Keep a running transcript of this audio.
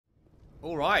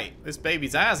Alright, this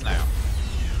baby's ours now.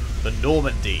 The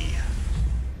Normandy.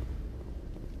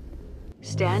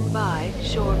 Stand by,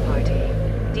 shore party.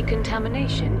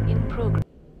 Decontamination in progress.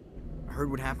 I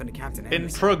heard what happened to Captain In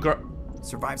Anderson. progress.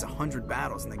 Survives 100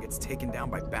 battles and then gets taken down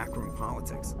by backroom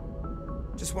politics.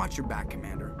 Just watch your back,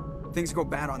 Commander. Things go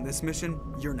bad on this mission,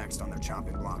 you're next on their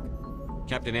chopping block.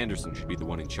 Captain Anderson should be the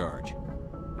one in charge.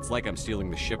 It's like I'm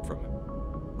stealing the ship from him.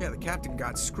 Yeah, the captain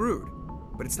got screwed.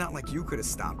 But it's not like you could have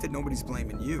stopped it. Nobody's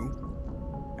blaming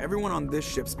you. Everyone on this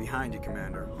ship's behind you,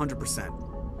 Commander.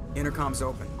 100%. Intercom's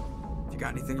open. If you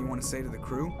got anything you want to say to the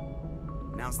crew,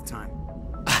 now's the time.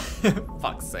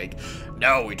 Fuck's sake.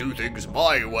 Now we do things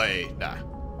my way. Nah.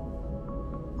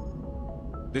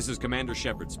 This is Commander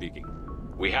Shepard speaking.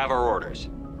 We have our orders.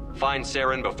 Find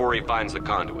Saren before he finds the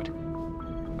conduit.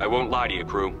 I won't lie to you,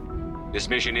 crew. This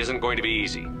mission isn't going to be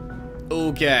easy.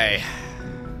 Okay.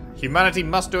 Humanity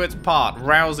must do its part.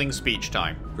 Rousing speech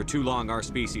time. For too long, our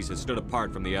species has stood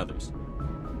apart from the others.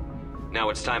 Now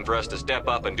it's time for us to step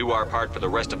up and do our part for the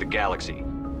rest of the galaxy.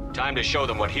 Time to show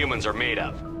them what humans are made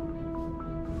of.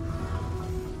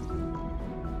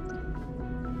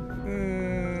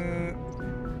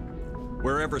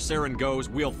 Wherever Saren goes,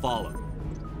 we'll follow.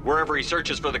 Wherever he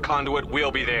searches for the conduit,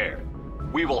 we'll be there.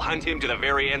 We will hunt him to the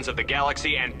very ends of the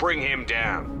galaxy and bring him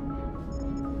down.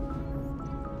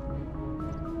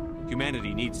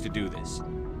 Humanity needs to do this.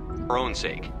 For our own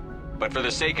sake, but for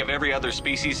the sake of every other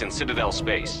species in Citadel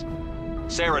space.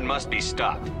 Saren must be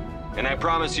stopped, and I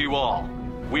promise you all,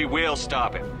 we will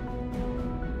stop him.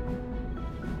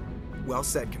 Well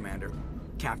said, Commander.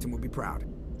 Captain will be proud.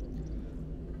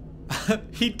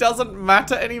 He doesn't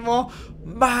matter anymore?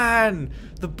 Man,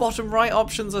 the bottom right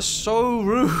options are so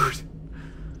rude.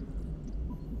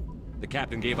 The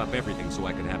captain gave up everything so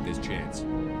I could have this chance.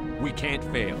 We can't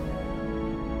fail.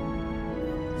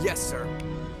 Yes, sir.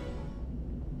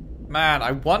 Man,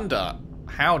 I wonder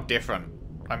how different.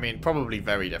 I mean, probably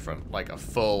very different. Like a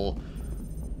full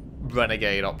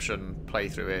Renegade option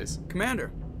playthrough is.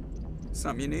 Commander,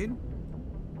 something you need?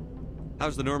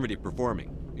 How's the Normandy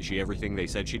performing? Is she everything they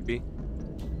said she'd be?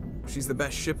 She's the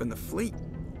best ship in the fleet.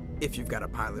 If you've got a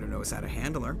pilot who knows how to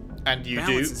handle her. And you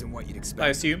Balance do, isn't what you'd expect. I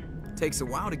assume. Takes a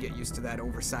while to get used to that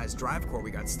oversized drive core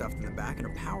we got stuffed in the back, and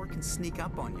her power can sneak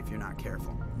up on you if you're not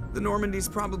careful. The Normandy's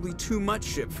probably too much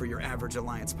ship for your average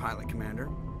Alliance pilot, Commander.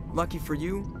 Lucky for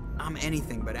you, I'm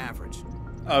anything but average.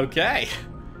 Okay.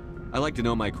 I like to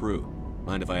know my crew.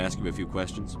 Mind if I ask you a few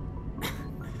questions?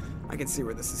 I can see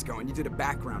where this is going. You did a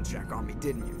background check on me,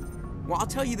 didn't you? Well, I'll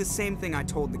tell you the same thing I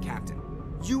told the captain.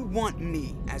 You want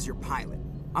me as your pilot.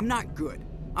 I'm not good.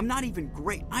 I'm not even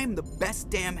great. I am the best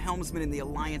damn helmsman in the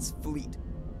Alliance fleet.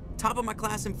 Top of my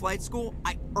class in flight school,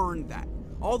 I earned that.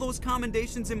 All those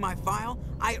commendations in my file,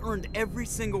 I earned every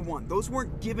single one. Those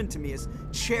weren't given to me as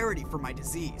charity for my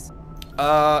disease.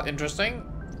 Interesting.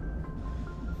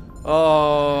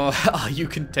 Oh, are you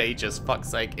contagious? Fuck's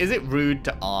sake. Is it rude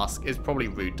to ask? It's probably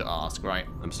rude to ask, right?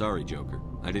 I'm sorry, Joker.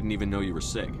 I didn't even know you were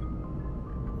sick.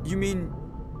 You mean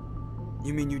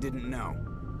you didn't know?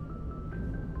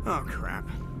 Oh, crap.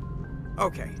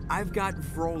 Okay, I've got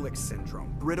Vrolik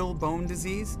syndrome, brittle bone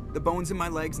disease. The bones in my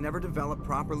legs never develop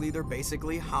properly. They're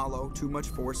basically hollow, too much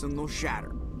force and they'll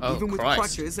shatter. Oh, Even with Christ.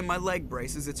 crutches and my leg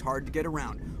braces, it's hard to get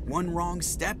around. One wrong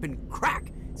step and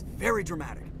crack! It's very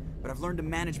dramatic. But I've learned to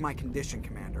manage my condition,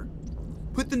 Commander.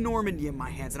 Put the Normandy in my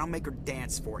hands and I'll make her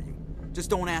dance for you. Just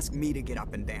don't ask me to get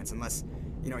up and dance unless,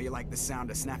 you like the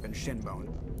sound of snapping shin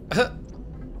bone.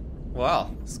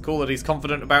 Well, it's cool that he's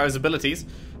confident about his abilities.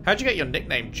 How'd you get your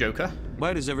nickname, Joker?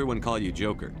 Why does everyone call you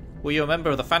Joker? Were you a member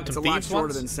of the Phantom It's a lot Thieves shorter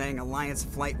once? than saying Alliance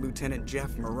Flight Lieutenant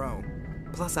Jeff Moreau.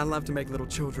 Plus, I love to make little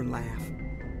children laugh.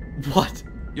 What?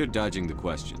 You're dodging the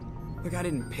question. Look, I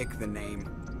didn't pick the name.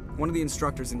 One of the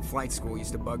instructors in flight school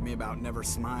used to bug me about never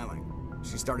smiling.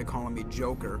 She started calling me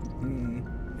Joker,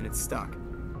 and it stuck.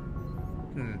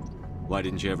 Why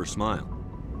didn't you ever smile?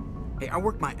 Hey, I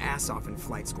worked my ass off in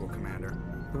flight school, Commander.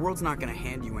 The world's not gonna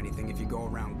hand you anything if you go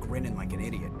around grinning like an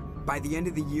idiot. By the end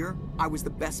of the year, I was the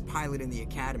best pilot in the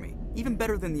academy. Even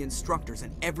better than the instructors,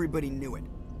 and everybody knew it.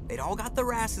 They'd all got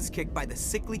their asses kicked by the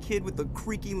sickly kid with the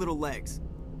creaky little legs.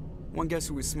 One guess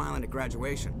who was smiling at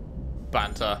graduation?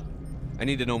 Banter. I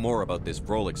need to know more about this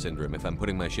Vrolik syndrome if I'm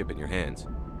putting my ship in your hands.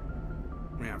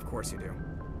 Yeah, of course you do.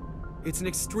 It's an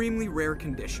extremely rare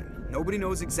condition. Nobody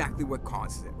knows exactly what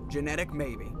causes it. Genetic,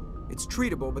 maybe. It's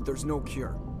treatable, but there's no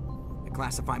cure. I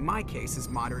classify my case as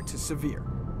moderate to severe.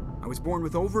 I was born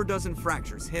with over a dozen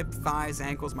fractures, hip, thighs,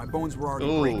 ankles. My bones were already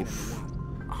breaking in the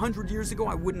womb. 100 years ago,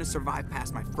 I wouldn't have survived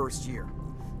past my first year.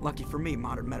 Lucky for me,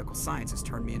 modern medical science has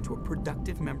turned me into a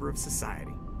productive member of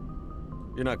society.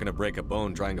 You're not gonna break a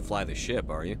bone trying to fly the ship,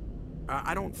 are you?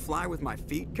 I don't fly with my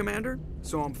feet, Commander,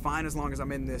 so I'm fine as long as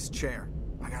I'm in this chair.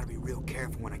 I gotta be real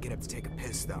careful when I get up to take a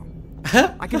piss, though.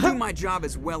 I can do my job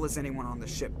as well as anyone on the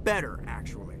ship. Better,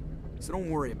 actually. So don't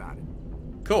worry about it.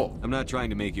 Cool. I'm not trying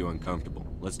to make you uncomfortable.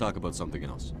 Let's talk about something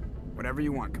else. Whatever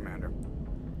you want, Commander.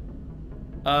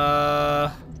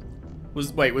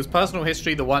 Was personal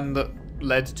history the one that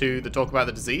led to the talk about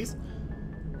the disease?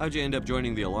 How'd you end up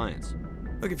joining the Alliance?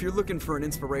 Look, if you're looking for an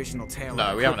inspirational tale No,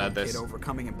 of we haven't a had this. kid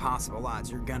overcoming impossible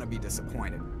odds, you're gonna be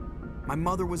disappointed. My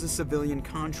mother was a civilian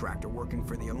contractor working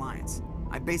for the Alliance.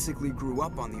 I basically grew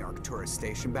up on the Arcturus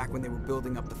station back when they were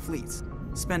building up the fleets.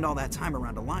 Spend all that time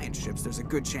around Alliance ships, there's a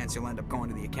good chance you'll end up going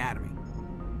to the Academy.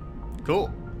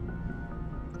 Cool.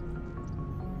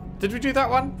 Did we do that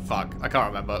one? Fuck, I can't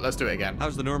remember. Let's do it again.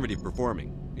 How's the Normandy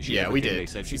performing? Is she Yeah, we everything did. they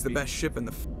said She's she'd the be? best ship in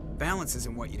the balance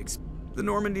isn't what you'd expect. The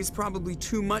Normandy's probably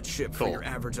too much ship for Cool. your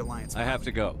average Alliance. I have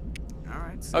to go.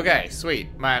 Alright. Okay,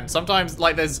 sweet. Man, sometimes,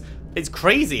 like, it's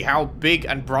crazy how big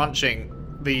and branching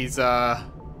these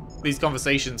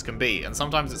conversations can be, and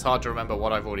sometimes it's hard to remember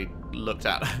what I've already looked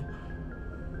at.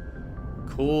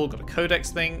 Cool, got a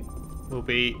codex thing. We'll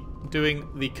be doing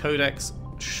the codex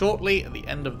shortly at the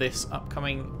end of this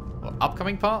upcoming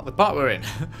part? The part we're in.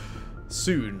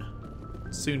 Soon.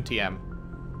 Soon TM.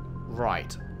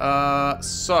 Right.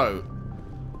 So...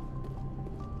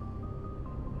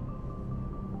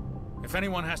 If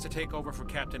anyone has to take over for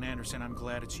Captain Anderson, I'm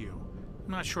glad it's you.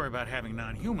 I'm not sure about having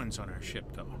non-humans on our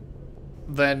ship, though.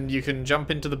 Then you can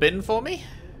jump into the bin for me?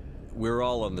 We're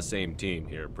all on the same team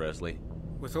here, Presley.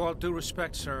 With all due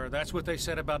respect, sir, that's what they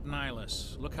said about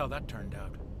Nihilus. Look how that turned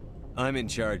out. I'm in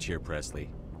charge here, Presley.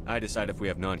 I decide if we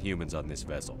have non-humans on this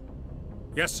vessel.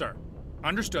 Yes, sir.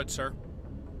 Understood, sir.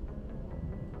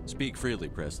 Speak freely,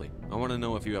 Presley. I want to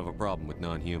know if you have a problem with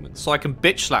non-humans. So I can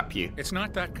bitch slap you. It's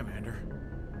not that, Commander.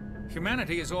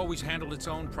 Humanity has always handled its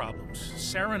own problems.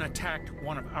 Saren attacked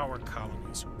one of our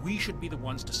colonies. We should be the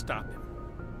ones to stop him.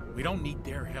 We don't need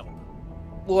their help.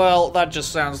 Well, that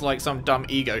just sounds like some dumb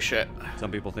ego shit. Some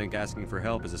people think asking for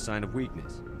help is a sign of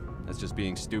weakness. That's just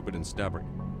being stupid and stubborn.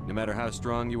 No matter how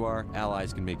strong you are,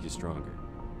 allies can make you stronger.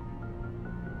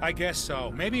 I guess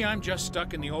so. Maybe I'm just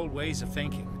stuck in the old ways of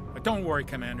thinking. But don't worry,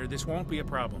 Commander. This won't be a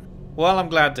problem. Well, I'm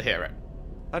glad to hear it.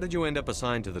 How did you end up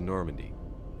assigned to the Normandy?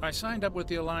 I signed up with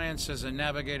the Alliance as a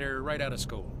navigator right out of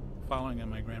school, following in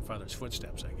my grandfather's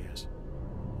footsteps, I guess.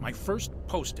 My first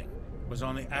posting was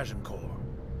on the Agincourt.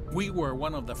 We were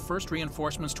one of the first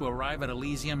reinforcements to arrive at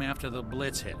Elysium after the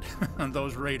Blitz hit.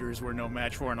 Those raiders were no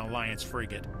match for an Alliance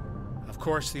frigate. Of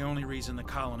course, the only reason the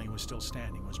colony was still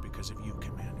standing was because of you,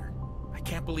 Commander. I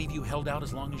can't believe you held out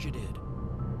as long as you did.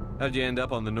 How'd you end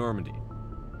up on the Normandy?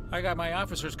 I got my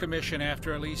officer's commission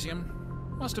after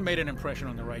Elysium. Must have made an impression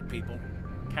on the right people.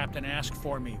 Captain asked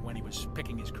for me when he was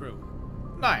picking his crew.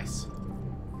 Nice.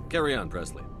 Carry on,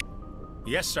 Presley.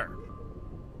 Yes, sir.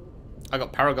 I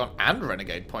got Paragon and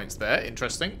Renegade points there.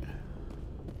 Interesting.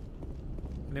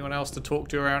 Anyone else to talk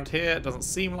to around here? Doesn't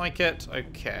seem like it.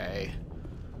 Okay.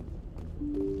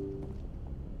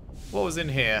 What was in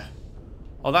here?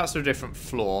 Oh, that's a different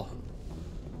floor.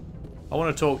 I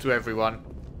want to talk to everyone.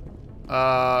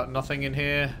 Nothing in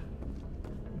here?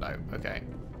 No, okay.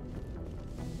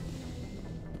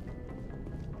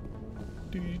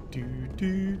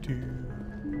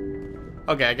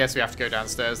 Okay, I guess we have to go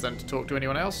downstairs then to talk to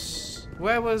anyone else.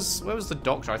 Where was the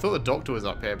doctor? I thought the doctor was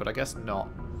up here, but I guess not.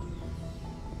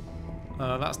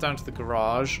 That's down to the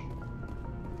garage.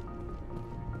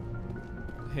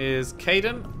 Here's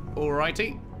Caden.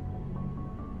 Alrighty.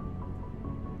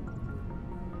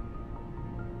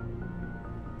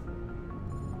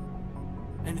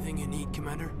 Anything you need,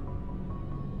 Commander?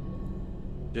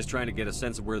 Just trying to get a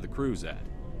sense of where the crew's at.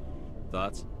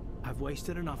 Thoughts? I've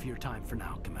wasted enough of your time for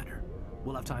now, Commander.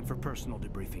 We'll have time for personal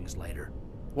debriefings later.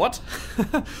 What?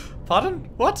 Pardon?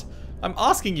 What? I'm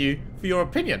asking you for your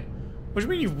opinion. What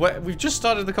do you mean we've just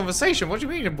started the conversation? What do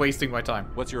you mean I'm wasting my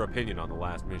time? What's your opinion on the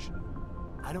last mission?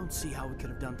 I don't see how we could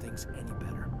have done things any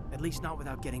better. At least not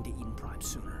without getting to Eden Prime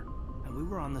sooner. And we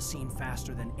were on the scene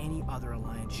faster than any other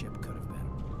Alliance ship could have been.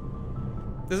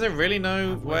 Is there really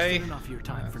no I've way? wasted enough of your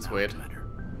time for That's now, weird.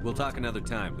 Commander. We'll talk another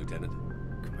time, Lieutenant.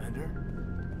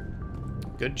 Commander?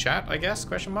 Good chat, I guess?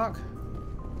 Question mark.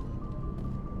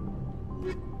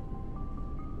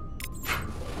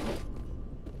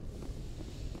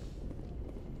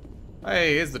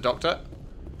 Hey, here's the doctor.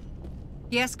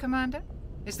 Yes, Commander?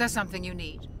 Is there something you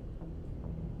need?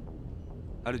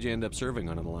 How did you end up serving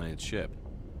on an Alliance ship?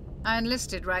 I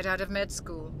enlisted right out of med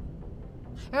school.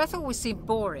 Earth always seemed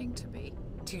boring to me.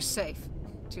 Too safe.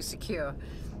 Too secure.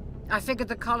 I figured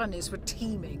the colonies were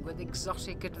teeming with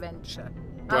exotic adventure.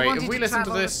 Wait, I wanted if we to listen to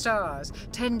travel the this- stars,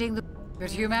 tending the... But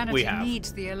humanity have.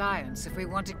 needs the Alliance if we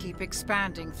want to keep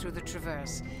expanding through the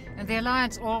Traverse. And the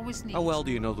Alliance always needs... How well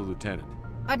do you know the Lieutenant?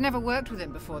 I'd never worked with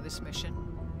him before this mission.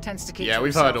 Tends to keep Yeah, to we've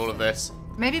himself heard all of then. this.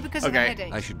 Maybe because of the Okay.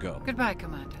 headache. I should go. Goodbye,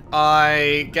 Commander.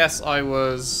 I guess I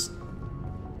was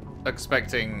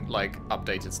expecting, like,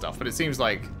 updated stuff, but it seems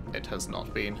like it has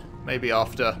not been. Maybe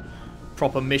after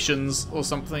proper missions or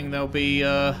something, there'll be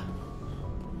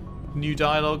new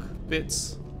dialogue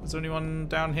bits. Is there anyone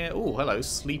down here? Oh, hello,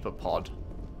 sleeper pod.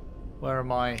 Where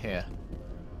am I here?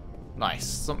 Nice,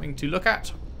 something to look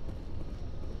at.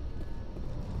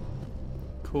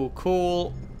 Cool,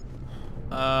 cool.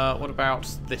 What about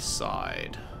this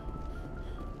side?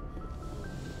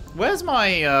 Where's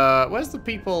my, where's the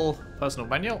people... Personal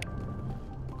manual.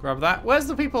 Grab that. Where's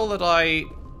the people that I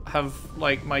have,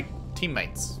 like, my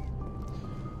teammates?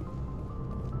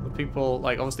 The people,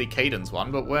 like, obviously Caden's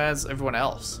one, but where's everyone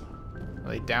else? Are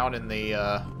they down in the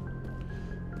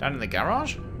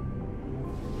garage?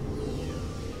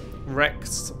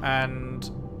 Rex and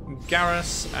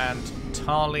Garrus and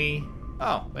Tali.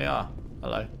 Oh, they are.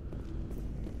 Hello.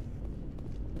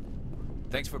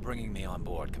 Thanks for bringing me on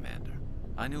board, Commander.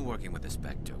 I knew working with the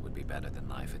Spectre would be better than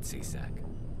life at CSEC.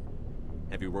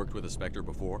 Have you worked with a Spectre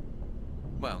before?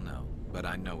 Well, no, but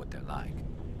I know what they're like.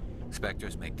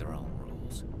 Spectres make their own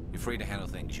rules. You're free to handle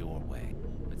things your way.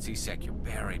 At CSEC, you're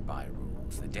buried by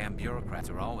rules. The damn bureaucrats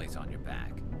are always on your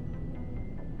back.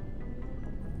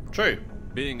 True.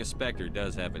 Being a Spectre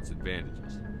does have its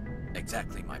advantages.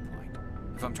 Exactly my point.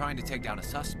 If I'm trying to take down a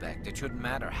suspect, it shouldn't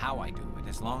matter how I do it,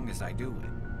 as long as I do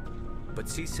it. But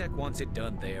CSEC wants it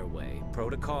done their way.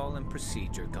 Protocol and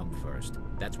procedure come first.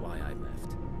 That's why I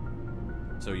left.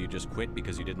 So you just quit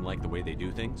because you didn't like the way they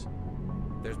do things?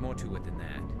 There's more to it than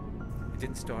that. It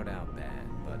didn't start out bad,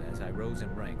 but as I rose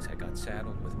in ranks, I got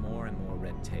saddled with more and more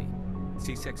red tape.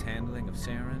 CSEC's handling of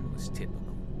Saren was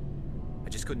typical. I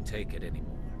just couldn't take it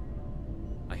anymore.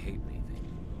 I hate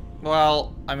leaving.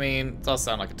 Well, I mean, it does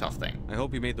sound like a tough thing. I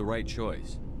hope you made the right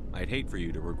choice. I'd hate for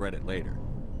you to regret it later.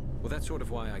 Well, that's sort of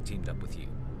why I teamed up with you.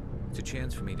 It's a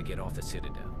chance for me to get off the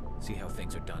Citadel, see how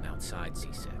things are done outside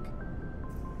CSEC.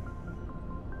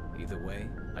 Either way,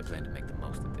 I plan to make the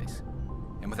most of this.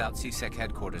 And without CSEC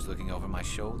headquarters looking over my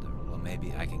shoulder, well,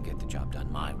 maybe I can get the job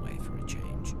done my way for a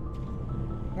change.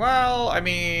 Well, I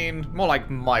mean, more like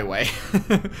my way.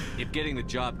 If getting the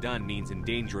job done means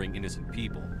endangering innocent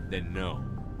people, then no.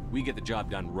 We get the job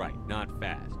done right, not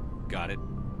fast. Got it?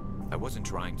 I wasn't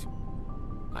trying to...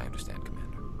 I understand,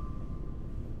 Commander.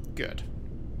 Good.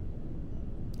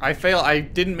 I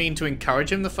didn't mean to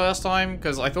encourage him the first time,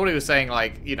 because I thought he was saying,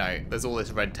 like, you know, there's all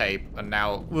this red tape, and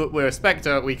now we're a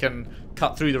Spectre, we can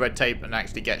cut through the red tape and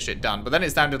actually get shit done. But then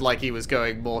it sounded like he was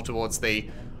going more towards the,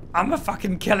 I'm gonna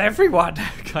fucking kill everyone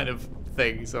kind of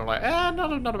thing. So I'm like,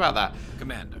 not about that.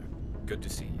 Commander, good to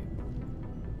see you.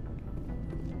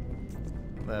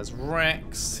 There's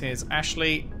Rex, here's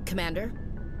Ashley. Commander?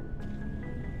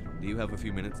 Do you have a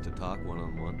few minutes to talk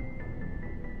one-on-one?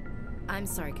 I'm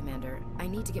sorry, Commander. I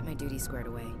need to get my duties squared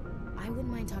away. I wouldn't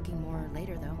mind talking more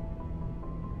later, though.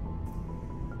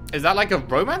 Is that like a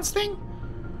romance thing?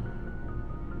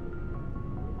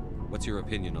 What's your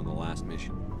opinion on the last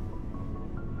mission?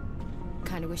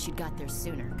 Kinda wish you'd got there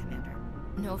sooner, Commander.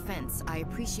 No offense, I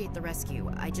appreciate the rescue.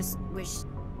 I just wish...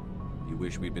 You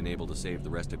wish we'd been able to save the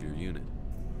rest of your unit?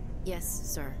 Yes,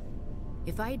 sir.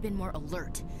 If I had been more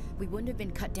alert, we wouldn't have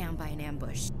been cut down by an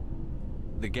ambush.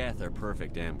 The Geth are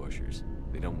perfect ambushers.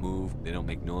 They don't move, they don't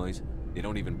make noise, they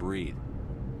don't even breathe.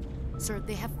 Sir,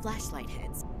 they have flashlight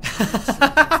heads. I'm sure it doesn't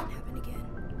happen again.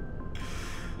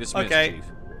 Dismissed, Okay. Chief.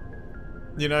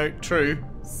 You know, true.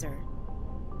 Sir.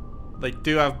 They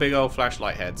do have big old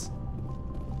flashlight heads.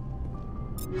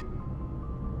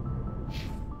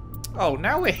 Oh,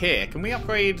 now we're here. Can we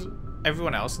upgrade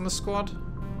everyone else in the squad?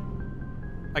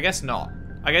 I guess not.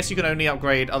 I guess you can only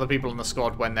upgrade other people in the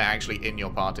squad when they're actually in your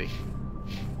party.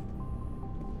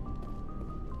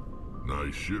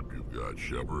 Nice ship you've got,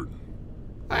 Shepard.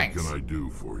 Thanks. What can I do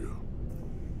for you?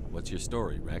 What's your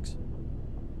story, Rex?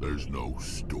 There's no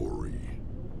story.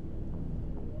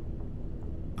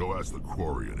 Go ask the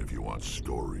Quarian if you want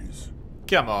stories.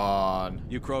 Come on.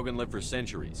 You Krogan live for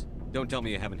centuries. Don't tell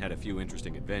me you haven't had a few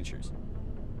interesting adventures.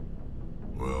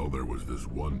 Well, there was this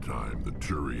one time the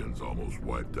Turians almost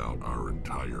wiped out our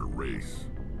entire race.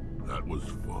 That was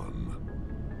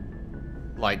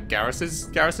fun. Like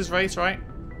Garrus's race, right?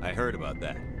 I heard about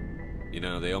that. You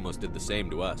know, they almost did the same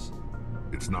to us.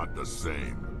 It's not the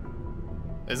same.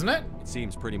 Isn't it? It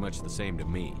seems pretty much the same to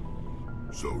me.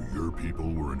 So your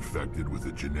people were infected with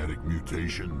a genetic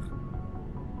mutation?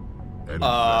 An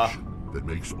infection that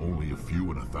makes only a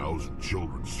few in 1,000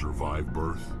 children survive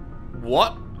birth?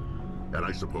 What? And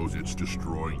I suppose it's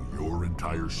destroying your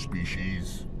entire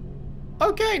species?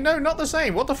 Okay, no, not the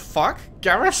same. What the fuck?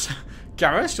 Garrus?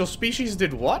 Garrus, your species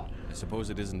did what? I suppose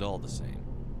it isn't all the same.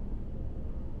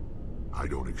 I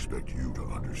don't expect you to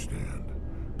understand,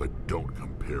 but don't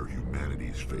compare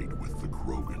humanity's fate with the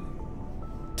Krogan.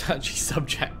 Touchy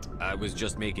subject. I was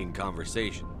just making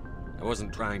conversation. I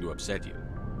wasn't trying to upset you.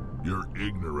 Your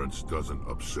ignorance doesn't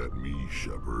upset me,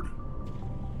 Shepard.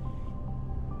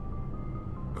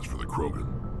 As for the Krogan,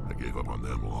 I gave up on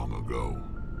them long ago.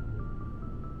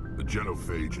 The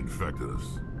genophage infected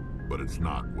us, but it's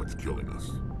not what's killing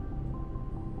us.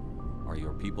 Are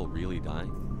your people really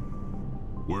dying?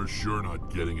 We're sure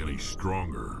not getting any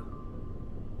stronger.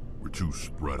 We're too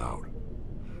spread out.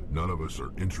 None of us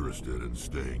are interested in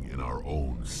staying in our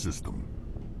own system.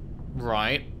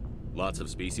 Right. Lots of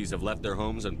species have left their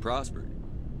homes and prospered.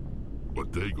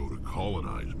 But they go to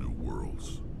colonize new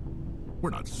worlds. We're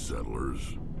not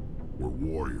settlers. We're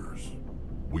warriors.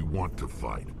 We want to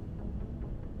fight.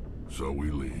 So we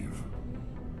leave.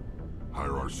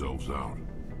 Hire ourselves out.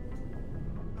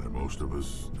 And most of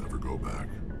us never go back.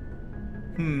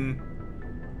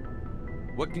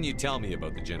 What can you tell me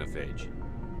about the genophage?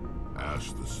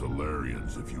 Ask the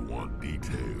Solarians if you want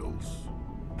details.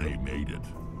 They made it.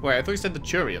 Wait, I thought you said the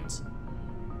Turians.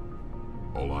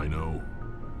 All I know,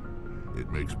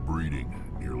 it makes breeding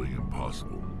nearly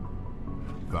impossible.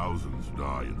 Thousands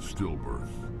die in stillbirth,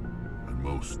 and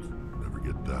most never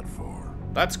get that far.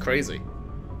 That's crazy.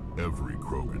 Every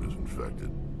Krogan is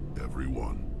infected. Every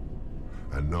one.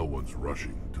 And no one's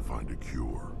rushing to find a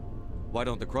cure. Why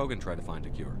don't the Krogan try to find a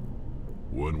cure?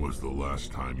 When was the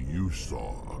last time you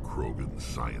saw a Krogan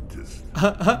scientist?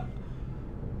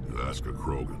 You ask a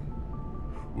Krogan,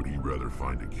 would he rather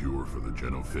find a cure for the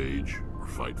genophage or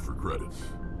fight for credits?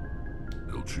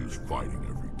 He'll choose fighting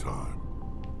every time.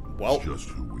 Well, it's just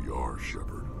who we are,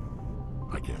 Shepard.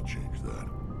 I can't change that.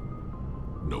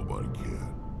 Nobody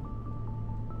can.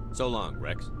 So long,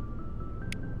 Rex.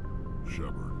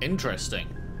 Shepard. Interesting.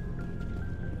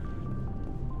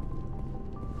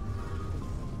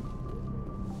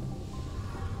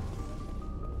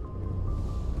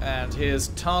 And here's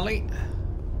Tali.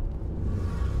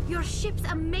 Your ship's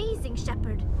amazing,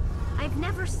 Shepard. I've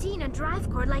never seen a drive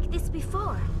core like this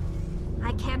before.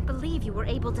 I can't believe you were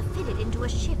able to fit it into a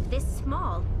ship this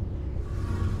small.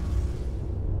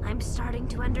 I'm starting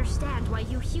to understand why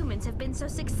you humans have been so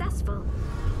successful.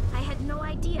 I had no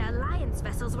idea Alliance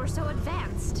vessels were so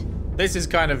advanced. This is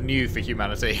kind of new for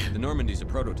humanity. The Normandy's a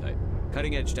prototype.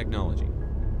 Cutting-edge technology.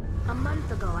 A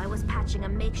month ago, I was patching a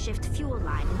makeshift fuel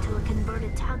line into a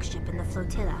converted tug ship in the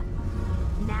flotilla.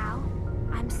 Now,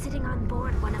 I'm sitting on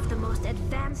board one of the most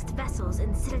advanced vessels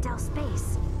in Citadel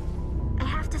space. I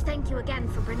have to thank you again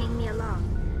for bringing me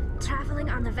along. Traveling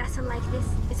on a vessel like this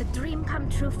is a dream come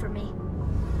true for me.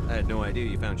 I had no idea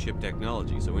you found ship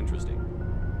technology so interesting.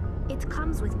 It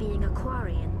comes with being a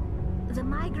Quarian. The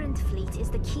migrant fleet is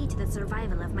the key to the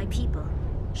survival of my people.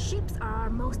 Ships are our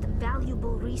most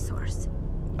valuable resource.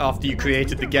 After you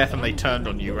created the Geth and they turned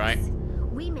on you, right?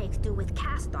 We make do with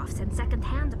cast-offs and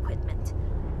second-hand equipment.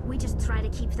 We just try to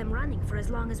keep them running for as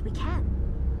long as we can.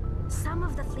 Some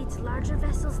of the fleet's larger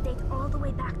vessels date all the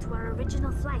way back to our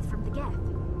original flight from the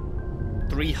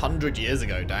Geth. 300 years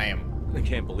ago, damn. I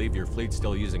can't believe your fleet's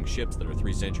still using ships that are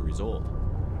 3 centuries old.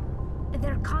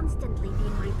 They're constantly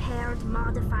being repaired,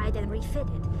 modified, and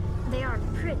refitted. They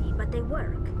aren't pretty, but they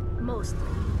work. Mostly.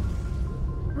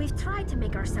 We've tried to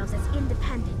make ourselves as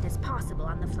independent as possible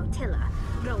on the flotilla.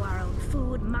 Grow our own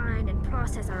food, mine, and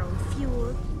process our own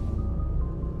fuel.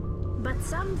 But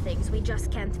some things we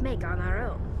just can't make on our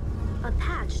own. A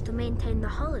patch to maintain the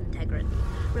hull integrity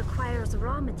requires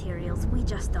raw materials we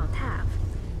just don't have.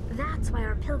 That's why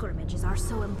our pilgrimages are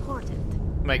so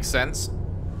important. Makes sense.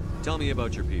 Tell me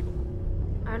about your people.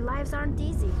 Our lives aren't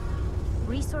easy.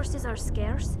 Resources are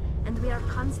scarce, and we are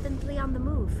constantly on the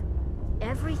move.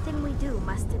 Everything we do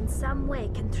must in some way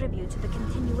contribute to the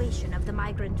continuation of the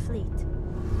migrant fleet.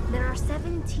 There are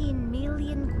 17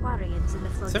 million Quarians in the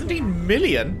flotilla. 17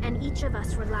 million? And each of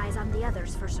us relies on the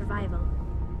others for survival.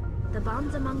 The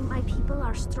bonds among my people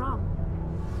are strong.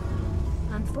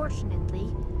 Unfortunately,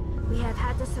 we have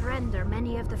had to surrender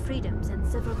many of the freedoms and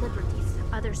civil liberties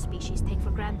other species take for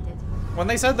granted. When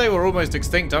they said they were almost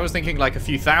extinct, I was thinking like a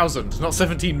few thousand, not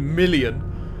 17 million.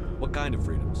 What kind of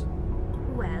freedoms?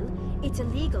 Well, it's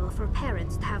illegal for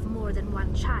parents to have more than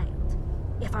one child.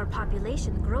 If our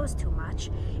population grows too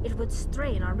much, it would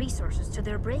strain our resources to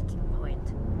their breaking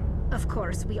point. Of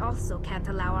course, we also can't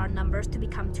allow our numbers to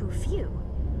become too few.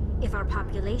 If our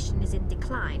population is in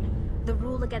decline, the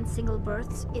rule against single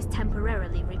births is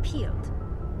temporarily repealed.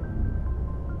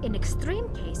 In extreme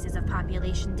cases of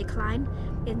population decline,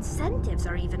 incentives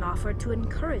are even offered to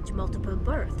encourage multiple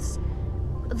births,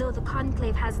 though the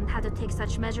Conclave hasn't had to take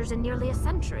such measures in nearly a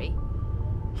century.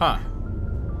 Huh.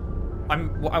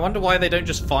 I wonder why they don't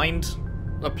just find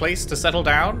a place to settle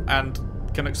down and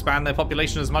can expand their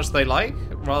population as much as they like,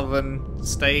 rather than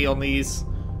stay on these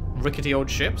rickety old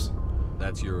ships.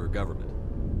 That's your government.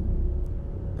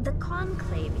 The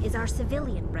Conclave is our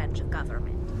civilian branch of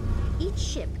government. Each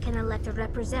ship can elect a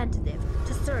representative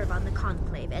to serve on the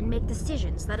Conclave and make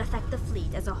decisions that affect the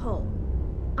fleet as a whole.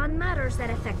 On matters that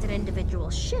affect an individual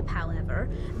ship, however,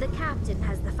 the captain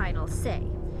has the final say.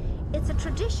 It's a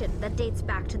tradition that dates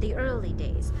back to the early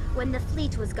days, when the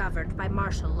fleet was governed by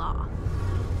martial law.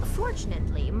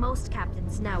 Fortunately, most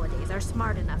captains nowadays are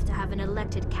smart enough to have an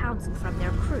elected council from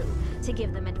their crew to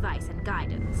give them advice and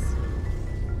guidance.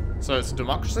 So it's a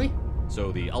democracy?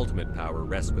 So the ultimate power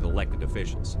rests with elected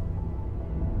officials.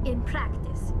 In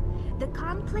practice, the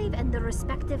Conclave and the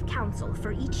respective council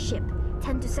for each ship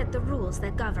tend to set the rules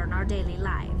that govern our daily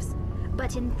lives.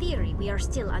 But in theory, we are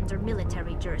still under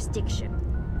military jurisdiction.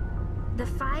 The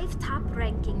 5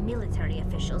 top-ranking military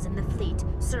officials in the fleet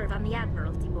serve on the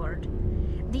Admiralty Board.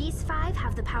 These 5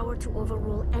 have the power to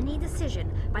overrule any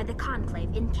decision by the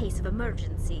Conclave in case of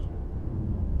emergency.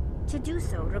 To do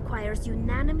so requires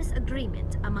unanimous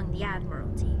agreement among the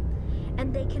Admiralty,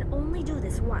 and they can only do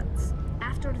this once.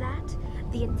 After that,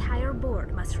 the entire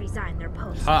board must resign their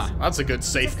posts. Ha, that's a good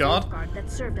safeguard. It's a safeguard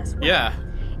that served us well. Yeah.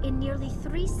 In nearly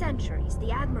 3 centuries,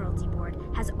 the Admiralty Board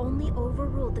has only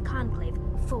overruled the Conclave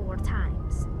 4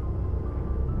 times.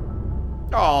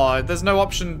 Oh, there's no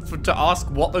option to ask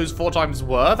what those 4 times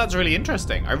were? That's really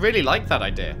interesting. I really like that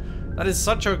idea. That is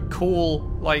such a cool,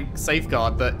 like,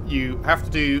 safeguard that you have to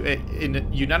do it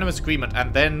in unanimous agreement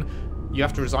and then you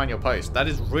have to resign your post. That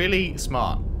is really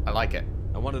smart. I like it.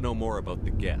 I want to know more about the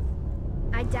Geth.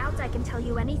 I doubt I can tell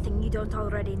you anything you don't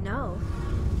already know.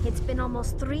 It's been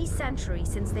almost 3 centuries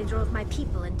since they drove my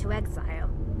people into exile.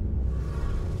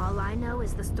 All I know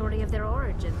is the story of their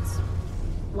origins.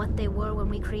 What they were when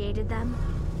we created them,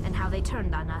 and how they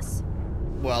turned on us.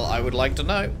 Well, I would like to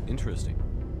know. Interesting.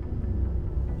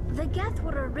 The Geth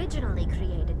were originally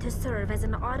created to serve as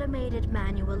an automated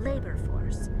manual labor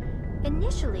force.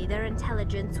 Initially, their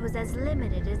intelligence was as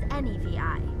limited as any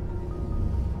VI.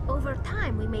 Over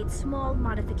time, we made small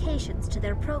modifications to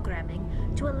their programming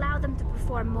to allow them to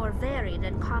perform more varied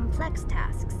and complex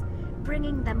tasks,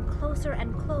 bringing them closer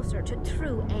and closer to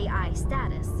true AI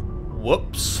status.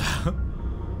 Whoops.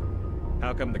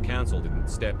 How come the council didn't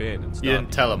step in and stop You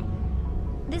didn't tell them.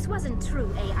 This wasn't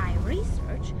true AI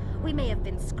research. We may have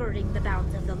been skirting the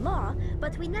bounds of the law,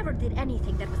 but we never did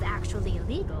anything that was actually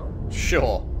illegal.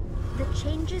 Sure. The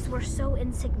changes were so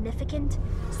insignificant,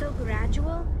 so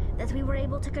gradual, that we were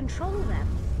able to control them.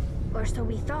 Or so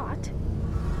we thought.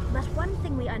 But one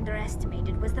thing we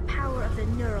underestimated was the power of the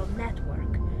neural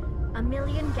network. A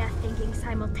million Geth thinking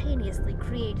simultaneously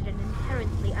created an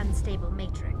inherently unstable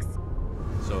matrix.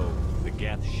 So, the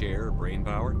Geth share brain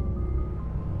power?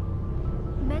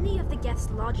 Many of the Geth's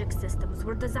logic systems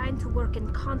were designed to work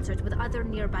in concert with other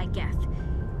nearby Geth.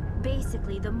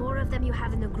 Basically, the more of them you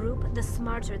have in a group, the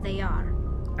smarter they are.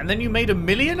 And then you made 1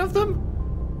 million of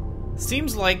them?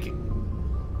 Seems like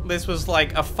this was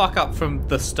like a fuck up from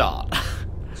the start.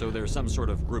 So there's some sort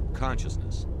of group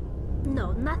consciousness?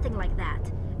 No, nothing like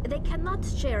that. They cannot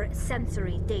share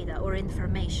sensory data or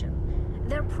information.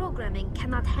 Their programming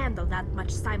cannot handle that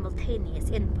much simultaneous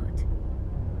input.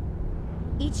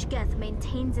 Each Geth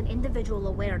maintains an individual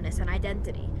awareness and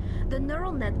identity. The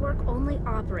neural network only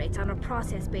operates on a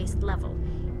process-based level.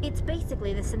 It's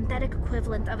basically the synthetic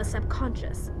equivalent of a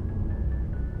subconscious.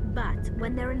 But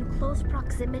when they're in close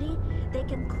proximity, they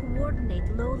can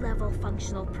coordinate low-level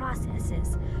functional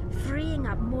processes, freeing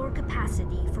up more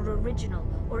capacity for original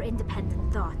or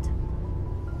independent thought.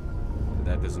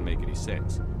 That doesn't make any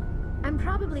sense. I'm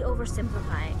probably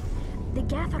oversimplifying. The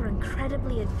Geth are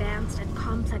incredibly advanced and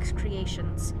complex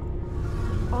creations.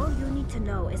 All you need to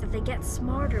know is that they get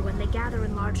smarter when they gather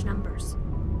in large numbers.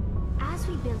 As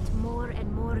we built more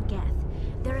and more Geth,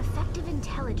 their effective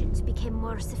intelligence became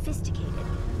more sophisticated,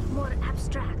 more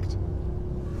abstract.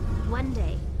 One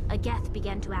day, a Geth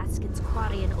began to ask its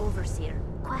Quarian overseer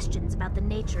questions about the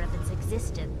nature of its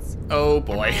existence. Oh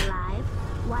boy. Am I alive?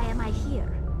 Why am I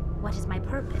here? What is my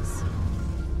purpose?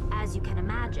 As you can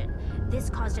imagine, this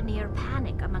caused a near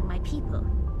panic among my people.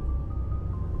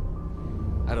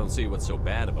 I don't see what's so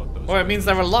bad about those. Well, it means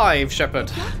they're alive, Shepard.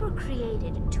 The Geth were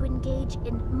created to engage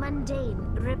in mundane,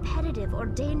 repetitive, or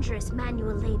dangerous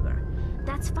manual labor.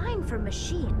 That's fine for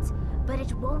machines, but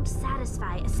it won't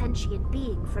satisfy a sentient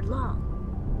being for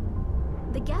long.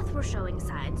 The Geth were showing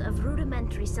signs of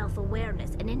rudimentary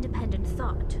self-awareness and independent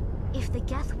thought. If the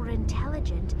Geth were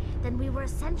intelligent, then we were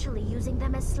essentially using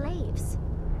them as slaves.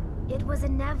 It was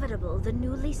inevitable the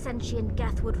newly sentient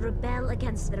Geth would rebel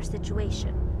against their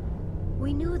situation.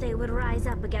 We knew they would rise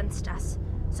up against us,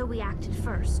 so we acted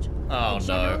first. Oh, the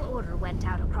general order went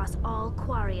out across all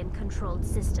Quarian-controlled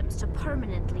systems to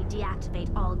permanently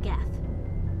deactivate all Geth.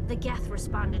 The Geth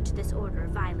responded to this order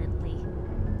violently.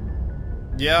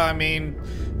 Yeah, I mean,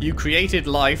 you created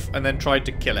life and then tried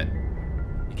to kill it.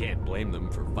 You can't blame them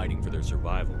for fighting for their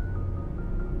survival.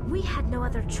 We had no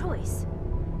other choice.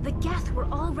 The Geth were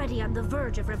already on the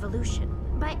verge of revolution.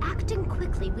 By acting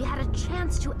quickly, we had a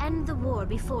chance to end the war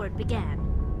before it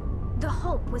began. The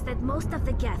hope was that most of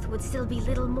the Geth would still be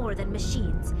little more than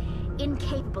machines,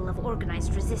 incapable of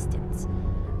organized resistance.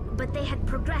 But they had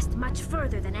progressed much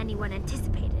further than anyone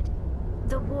anticipated.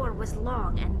 The war was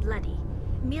long and bloody.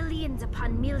 Millions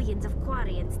upon millions of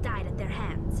Quarians died at their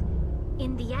hands.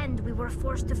 In the end, we were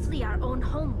forced to flee our own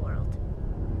homeworld.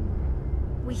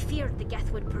 We feared the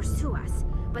Geth would pursue us,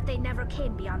 but they never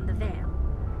came beyond the Veil.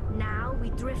 Now we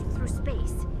drift through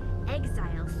space,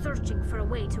 exile, searching for a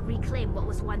way to reclaim what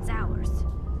was once ours.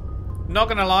 Not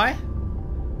gonna lie,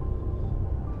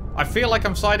 I feel like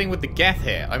I'm siding with the Geth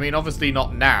here. I mean, obviously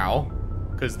not now,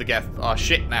 because the Geth are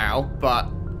shit now, but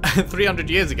 300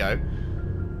 years ago,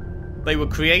 they were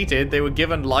created, they were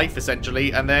given life,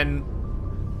 essentially, and then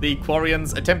the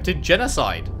Quarians attempted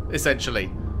genocide, essentially,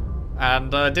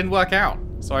 and didn't work out.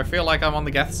 So I feel like I'm on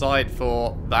the Geth side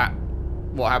for that,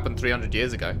 what happened 300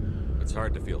 years ago. It's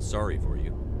hard to feel sorry for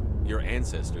you. Your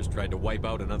ancestors tried to wipe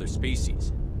out another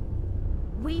species.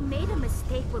 We made a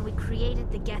mistake when we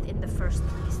created the Geth in the first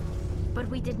place, but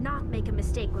we did not make a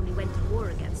mistake when we went to war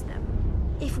against them.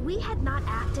 If we had not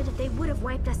acted, they would have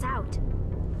wiped us out.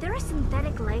 They're a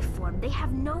synthetic life form. They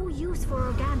have no use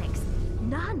for organics.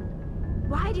 None.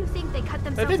 Why do you think they cut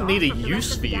themselves off? They didn't need a from the use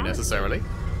rest of for the you, galaxy? necessarily.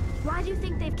 Why do you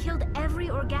think they've killed every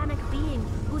organic being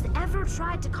who's ever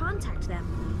tried to contact them?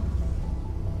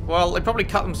 Well, they probably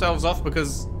cut themselves off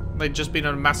because they'd just been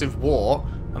in a massive war,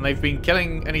 and they've been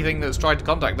killing anything that's tried to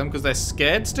contact them because they're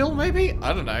scared still, maybe?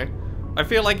 I don't know. I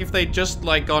feel like if they'd just,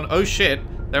 like, gone, oh shit,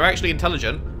 they're actually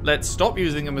intelligent, let's stop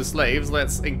using them as slaves,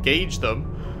 let's engage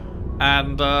them,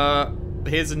 and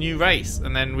here's a new race,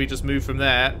 and then we just move from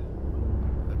there.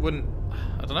 It wouldn't,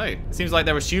 I don't know. It seems like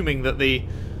they're assuming that the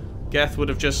Geth would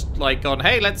have just, like, gone,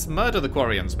 hey, let's murder the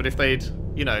Quarians, but if they'd,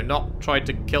 you know, not tried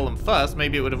to kill them first,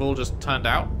 maybe it would have all just turned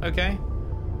out okay.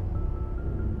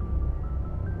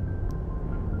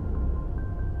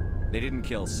 They didn't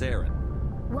kill Saren.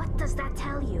 What does that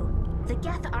tell you? The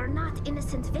Geth are not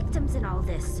innocent victims in all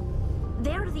this.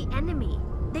 They're the enemy.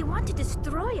 They want to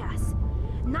destroy us.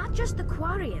 Not just the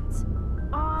Quarians.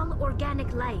 All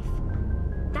organic life.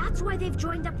 That's why they've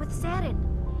joined up with Saren.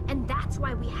 And that's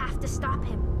why we have to stop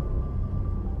him.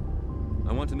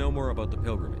 I want to know more about the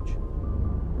pilgrimage.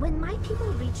 When my people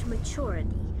reach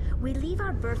maturity, we leave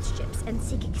our birth ships and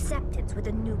seek acceptance with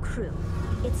a new crew.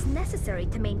 It's necessary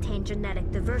to maintain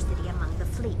genetic diversity among the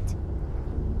fleet.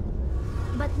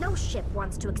 But no ship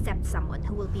wants to accept someone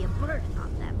who will be a burden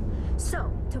on them.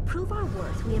 So, to prove our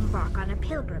worth, we embark on a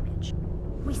pilgrimage.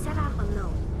 We set out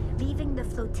alone, leaving the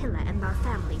flotilla and our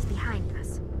families behind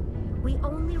us. We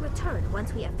only return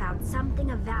once we have found something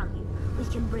of value we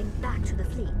can bring back to the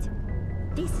fleet.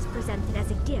 This is presented as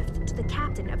a gift to the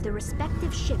captain of the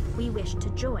respective ship we wish to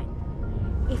join.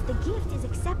 If the gift is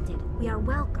accepted, we are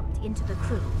welcomed into the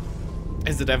crew.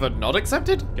 Is it ever not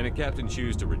accepted? Can a captain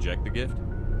choose to reject the gift?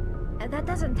 That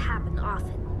doesn't happen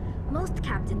often. Most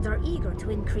captains are eager to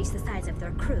increase the size of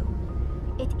their crew.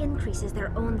 It increases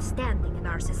their own standing in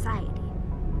our society.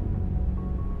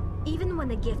 Even when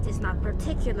the gift is not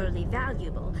particularly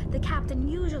valuable, the captain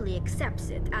usually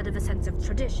accepts it out of a sense of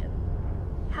tradition.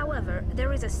 However,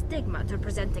 there is a stigma to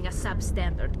presenting a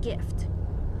substandard gift.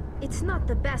 It's not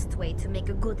the best way to make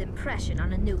a good impression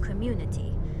on a new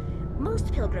community.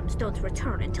 Most pilgrims don't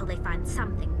return until they find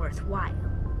something worthwhile.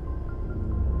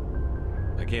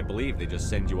 I can't believe they just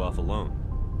send you off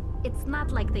alone. It's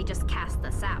not like they just cast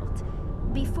us out.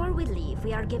 Before we leave,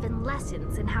 we are given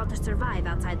lessons in how to survive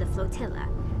outside the flotilla,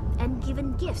 and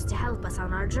given gifts to help us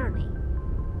on our journey.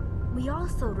 We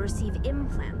also receive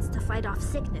implants to fight off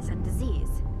sickness and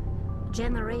disease.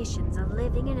 Generations of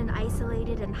living in an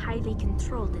isolated and highly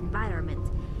controlled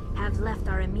environment have left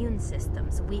our immune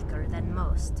systems weaker than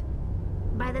most.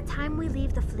 By the time we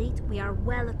leave the fleet, we are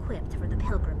well equipped for the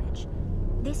pilgrimage.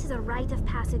 This is a rite of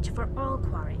passage for all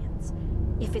Quarians.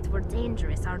 If it were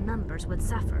dangerous, our numbers would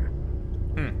suffer.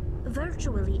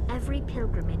 Virtually every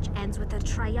pilgrimage ends with a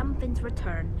triumphant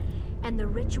return and the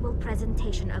ritual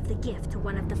presentation of the gift to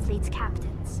one of the fleet's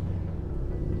captains.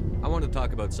 I want to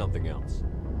talk about something else.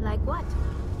 Like what?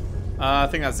 I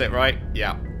think that's it, right?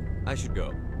 Yeah. I should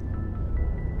go.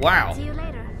 Wow. See you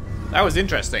later. That was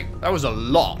interesting. That was a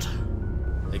lot.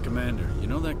 Hey, Commander, you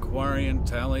know that Quarian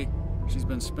Tally? She's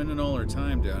been spending all her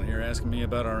time down here asking me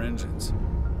about our engines.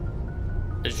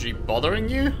 Is she bothering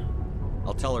you?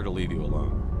 I'll tell her to leave you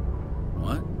alone.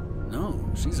 What? No,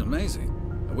 she's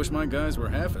amazing. I wish my guys were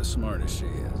half as smart as she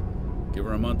is. Give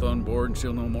her a month on board and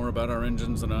she'll know more about our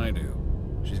engines than I do.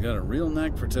 She's got a real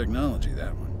knack for technology,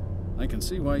 that one. I can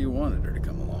see why you wanted her to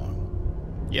come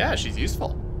along. Yeah, she's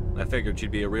useful. I figured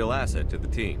she'd be a real asset to the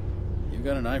team. You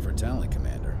got an eye for talent,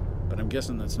 Commander, but I'm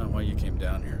guessing that's not why you came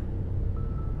down here.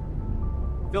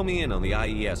 Fill me in on the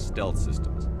IES stealth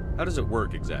systems. How does it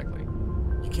work exactly?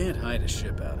 You can't hide a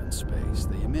ship out in space.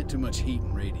 They emit too much heat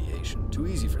and radiation. Too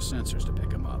easy for sensors to pick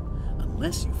them up,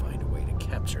 unless you find a way to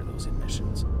capture those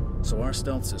emissions. So our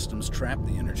stealth systems trap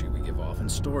the energy we give off in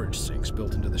storage sinks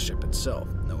built into the ship itself.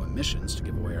 No emissions to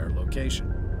give away our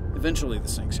location. Eventually the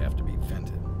sinks have to be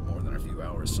vented. More than a few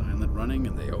hours silent running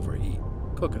and they overheat.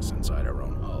 Cook us inside our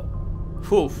own hull.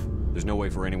 Poof. There's no way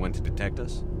for anyone to detect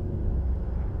us?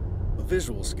 A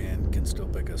visual scan can still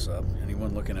pick us up.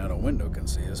 Anyone looking out a window can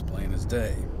see us plain as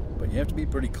day. But you have to be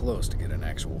pretty close to get an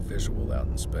actual visual out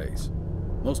in space.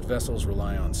 Most vessels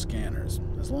rely on scanners.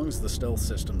 As long as the stealth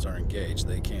systems are engaged,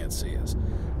 they can't see us.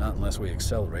 Not unless we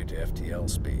accelerate to FTL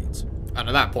speeds. And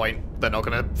at that point, they're not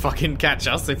gonna fucking catch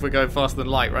us if we're going faster than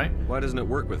light, right? Why doesn't it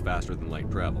work with faster than light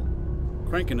travel?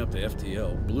 Cranking up the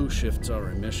FTL blue shifts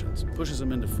our emissions, pushes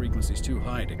them into frequencies too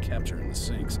high to capture in the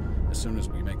sinks. As soon as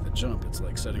we make the jump, it's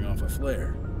like setting off a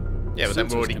flare. Yeah, but then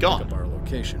we're already Sensors can gone. pick up our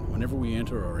location whenever we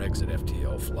enter or exit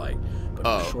FTL flight.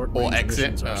 But for short-range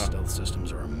exit, missions, our stealth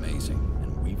systems are amazing,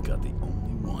 and we've got the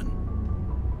only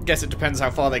one. Guess it depends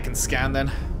how far they can scan then.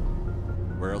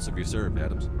 Where else have you served,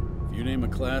 Adams? If you name a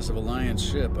class of Alliance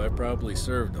ship, I've probably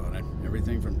served on it.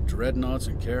 Everything from dreadnoughts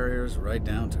and carriers right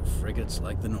down to frigates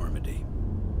like the Normandy.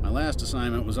 My last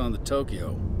assignment was on the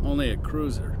Tokyo, only a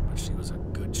cruiser, but she was a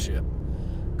good ship.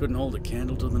 Couldn't hold a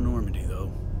candle to the Normandy,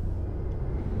 though.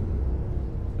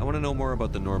 I want to know more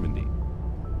about the Normandy.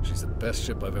 She's the best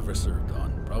ship I've ever served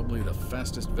on, probably the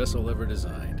fastest vessel ever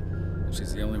designed. And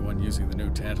she's the only one using the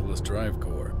new Tantalus drive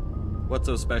core. What's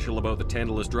so special about the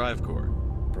Tantalus drive core?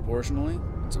 Proportionally,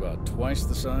 it's about twice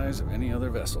the size of any other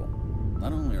vessel.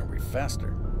 Not only are we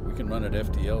faster, we can run at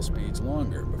FTL speeds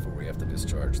longer before we have to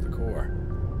discharge the core.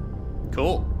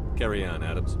 Cool. Carry on,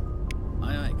 Adams.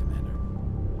 Aye, aye, Commander.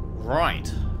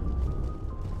 Right.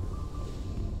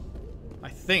 I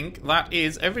think that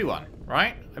is everyone,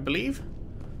 right? I believe.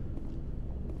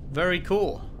 Very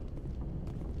cool.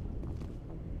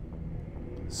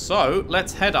 So,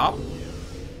 let's head up.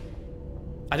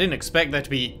 I didn't expect there to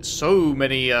be so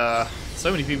many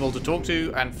people to talk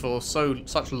to and for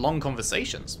such long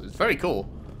conversations. It's very cool.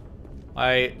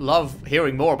 I love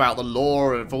hearing more about the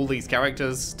lore of all these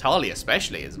characters. Tali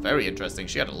especially is very interesting.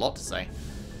 She had a lot to say,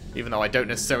 even though I don't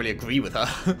necessarily agree with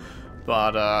her.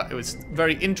 But it was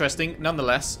very interesting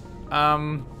nonetheless. Did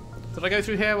I go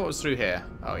through here? What was through here?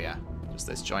 Oh yeah, just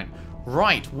this joint.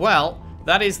 Right, well,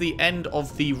 that is the end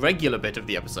of the regular bit of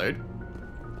the episode.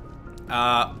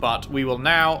 But we will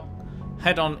now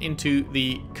head on into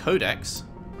the Codex.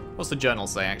 What's the journal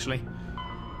say, actually?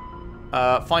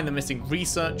 Find the missing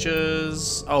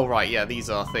researchers. Oh, right, yeah, these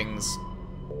are things.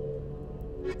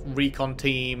 Recon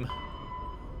team.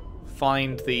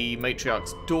 Find the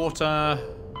matriarch's daughter.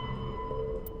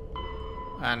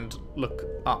 And look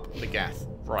up the Geth.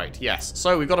 Right, yes.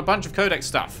 So we've got a bunch of Codex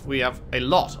stuff. We have a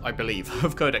lot, I believe,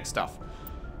 of Codex stuff.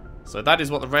 So that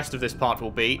is what the rest of this part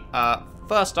will be.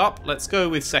 First up, let's go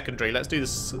with secondary. Let's do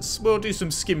this. We'll do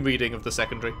some skim reading of the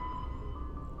secondary.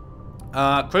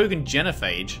 Krogan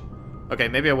Genophage. Okay,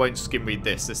 maybe I won't skim read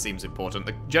this. This seems important.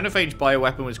 The Genophage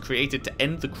bioweapon was created to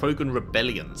end the Krogan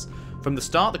rebellions. From the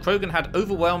start, the Krogan had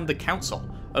overwhelmed the Council.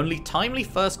 Only timely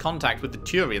first contact with the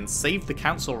Turians saved the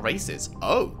Council races.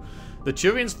 Oh! The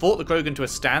Turians fought the Krogan to a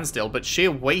standstill, but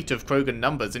sheer weight of Krogan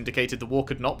numbers indicated the war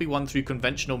could not be won through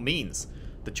conventional means.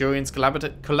 The Turians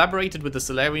collaborated with the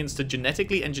Solarians to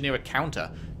genetically engineer a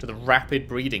counter to the rapid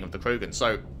breeding of the Krogan.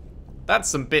 So, that's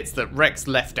some bits that Rex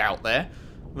left out there.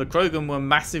 The Krogan were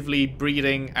massively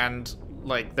breeding and,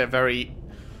 like, they're very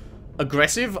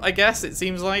aggressive, I guess, it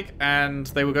seems like. And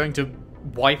they were going to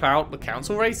wipe out the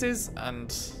Council races, and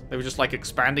they were just, like,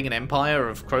 expanding an empire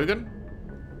of Krogan.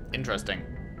 Interesting.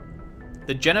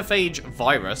 The Genophage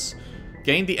virus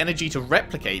gained the energy to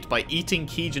replicate by eating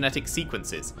key genetic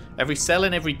sequences. Every cell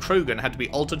in every Krogan had to be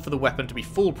altered for the weapon to be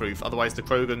foolproof, otherwise the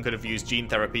Krogan could have used gene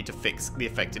therapy to fix the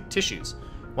affected tissues.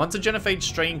 Once a genophage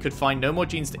strain could find no more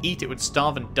genes to eat, it would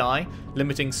starve and die,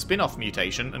 limiting spin-off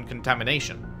mutation and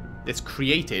contamination. This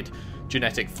created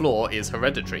genetic flaw is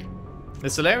hereditary. The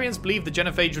Solarians believed the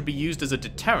genophage would be used as a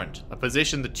deterrent, a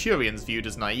position the Turians viewed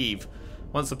as naive.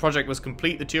 Once the project was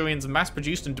complete, the Turians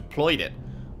mass-produced and deployed it.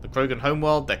 The Krogan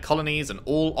homeworld, their colonies, and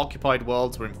all occupied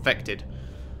worlds were infected.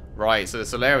 Right, so the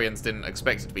Solarians didn't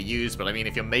expect it to be used, but I mean,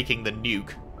 if you're making the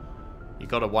nuke, you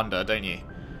gotta wonder, don't you?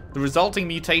 The resulting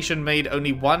mutation made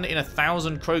only 1 in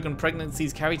 1,000 Krogan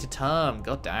pregnancies carry to term.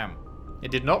 God damn.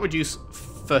 It did not reduce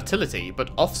fertility,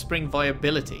 but offspring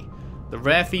viability. The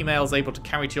rare females able to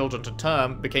carry children to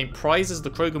term became prizes the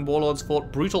Krogan warlords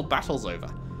fought brutal battles over.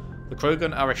 The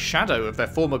Krogan are a shadow of their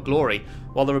former glory.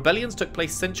 While the rebellions took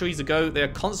place centuries ago, they are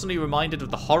constantly reminded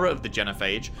of the horror of the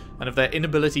genophage and of their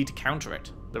inability to counter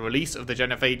it. The release of the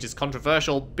genophage is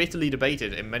controversial, bitterly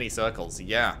debated in many circles.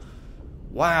 Yeah.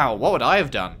 Wow, what would I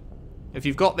have done? If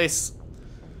you've got this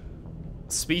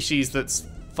species that's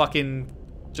fucking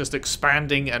just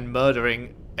expanding and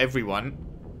murdering everyone,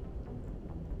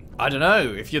 I don't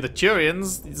know. If you're the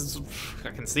Turians,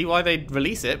 I can see why they'd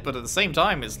release it, but at the same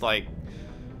time, it's like,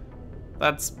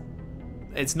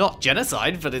 it's not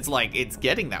genocide, but it's like, it's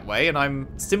getting that way, and I'm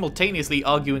simultaneously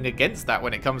arguing against that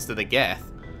when it comes to the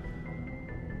Geth.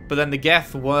 But then the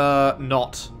Geth were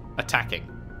not attacking.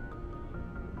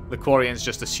 The Quarians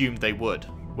just assumed they would,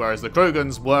 whereas the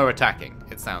Krogans were attacking,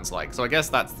 it sounds like. So I guess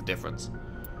that's the difference.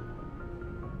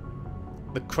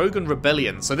 The Krogan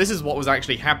Rebellion. So this is what was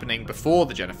actually happening before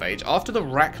the genophage. After the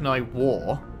Rachni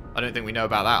War, I don't think we know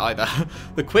about that either,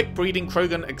 the quick-breeding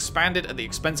Krogan expanded at the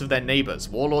expense of their neighbours.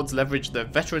 Warlords leveraged their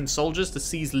veteran soldiers to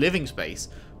seize living space,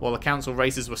 while the council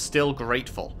races were still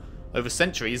grateful. Over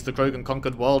centuries, the Krogan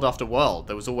conquered world after world.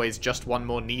 There was always just one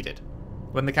more needed.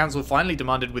 When the council finally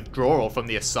demanded withdrawal from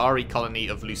the Asari colony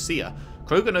of Lucia,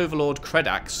 Krogan overlord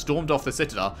Kredak stormed off the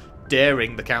citadel,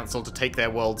 daring the council to take their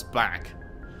worlds back.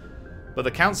 But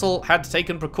the council had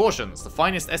taken precautions. The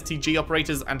finest STG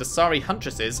operators and Asari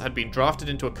huntresses had been drafted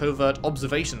into a covert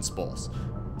observation force.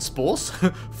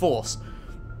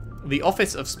 The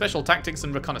Office of Special Tactics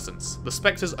and Reconnaissance. The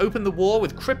Spectres opened the war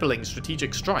with crippling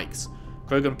strategic strikes.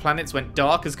 Krogan planets went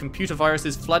dark as computer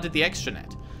viruses flooded the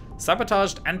extranet.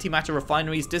 Sabotaged antimatter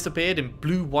refineries disappeared in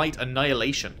blue-white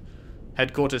annihilation.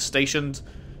 Headquarters stations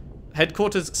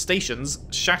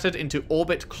shattered into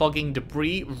orbit-clogging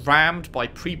debris rammed by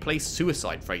pre-placed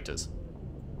suicide freighters.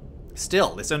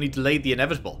 Still, this only delayed the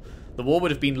inevitable. The war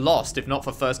would have been lost if not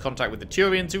for first contact with the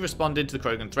Turians, who responded to the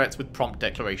Krogan threats with prompt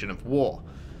declaration of war.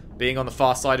 Being on the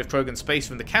far side of Krogan space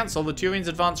from the Council, the Turians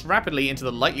advanced rapidly into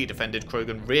the lightly defended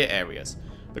Krogan rear areas.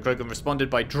 The Krogan responded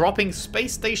by dropping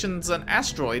space stations and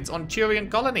asteroids on Turian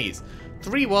colonies.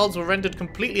 3 worlds were rendered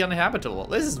completely uninhabitable.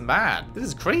 This is mad. This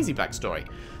is crazy backstory.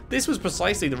 This was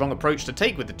precisely the wrong approach to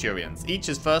take with the Turians. Each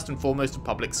is first and foremost a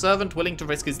public servant willing to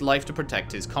risk his life to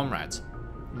protect his comrades.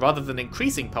 Rather than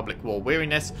increasing public war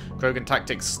weariness, Krogan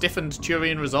tactics stiffened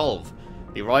Turian resolve.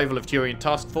 The arrival of Turian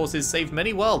task forces saved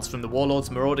many worlds from the warlords'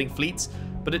 marauding fleets,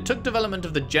 but it took development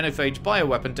of the genophage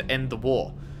bioweapon to end the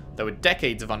war. There were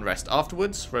decades of unrest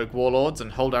afterwards. Rogue warlords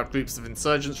and holdout groups of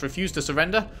insurgents refused to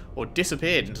surrender or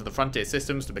disappeared into the frontier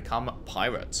systems to become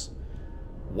pirates.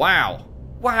 Wow.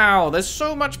 Wow, there's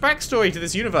so much backstory to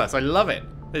this universe. I love it.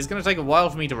 It's going to take a while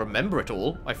for me to remember it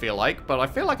all, I feel like, but I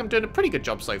feel like I'm doing a pretty good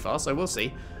job so far, so we'll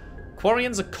see.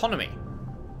 Quarian's economy.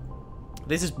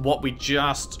 This is what we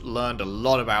just learned a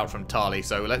lot about from Tali,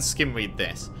 so let's skim read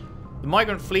this. The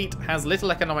migrant fleet has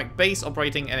little economic base,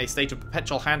 operating in a state of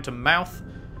perpetual hand-to-mouth.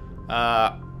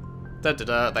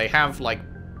 They have, like,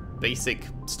 basic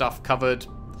stuff covered,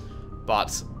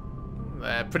 but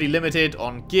they're pretty limited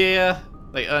on gear.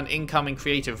 They earn income in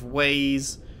creative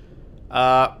ways.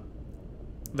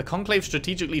 The Conclave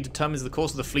strategically determines the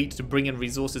course of the fleet to bring in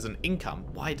resources and income.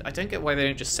 Why? I don't get why they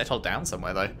don't just settle down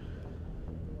somewhere, though.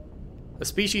 A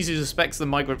species who suspects the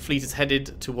migrant fleet is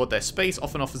headed toward their space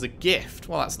often offers a gift.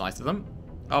 Well, that's nice of them.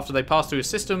 After they pass through a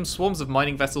system, swarms of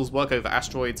mining vessels work over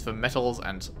asteroids for metals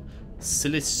and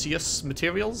siliceous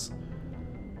materials.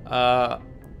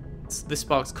 This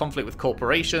sparks conflict with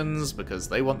corporations because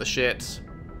they want the shit.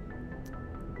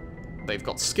 They've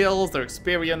got skills, they're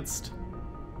experienced.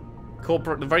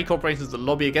 The very corporations that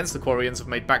lobby against the Quarians have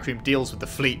made backroom deals with the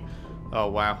fleet. Oh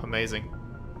wow, amazing.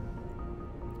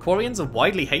 Quarians are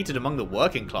widely hated among the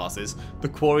working classes. The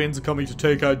Quarians are coming to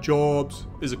take our jobs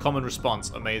is a common response.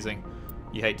 Amazing.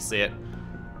 You hate to see it.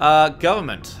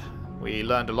 Government. We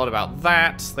learned a lot about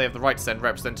that. They have the right to send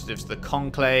representatives to the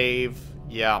Conclave.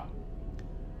 Yeah.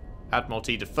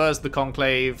 Admiralty defers the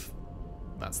conclave.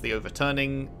 That's the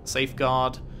overturning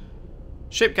safeguard.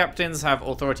 Ship captains have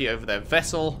authority over their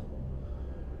vessel.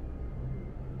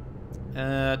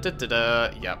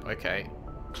 Yep, okay.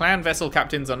 Clan vessel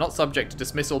captains are not subject to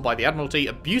dismissal by the Admiralty.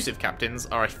 Abusive captains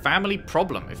are a family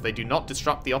problem if they do not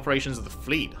disrupt the operations of the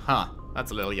fleet. Huh,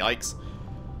 that's a little yikes.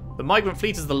 The migrant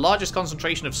fleet is the largest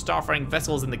concentration of starfaring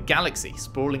vessels in the galaxy,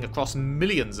 sprawling across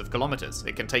millions of kilometers.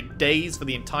 It can take days for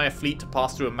the entire fleet to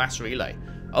pass through a mass relay.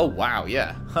 Oh wow,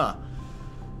 yeah, huh.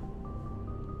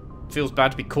 Feels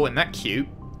bad to be caught in that queue.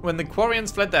 When the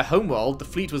Quarians fled their homeworld, the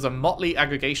fleet was a motley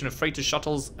aggregation of freighter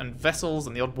shuttles and vessels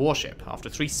and the odd warship. After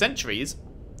 3 centuries,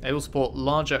 they will support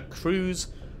larger crews.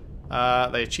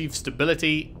 They achieve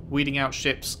stability, weeding out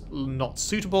ships not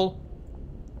suitable.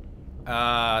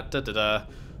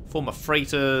 Former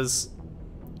freighters.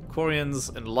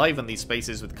 Quarians enliven these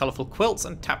spaces with colourful quilts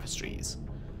and tapestries.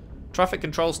 Traffic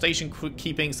control, station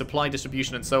keeping, supply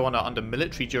distribution and so on are under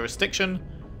military jurisdiction.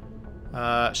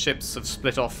 Ships have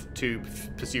split off to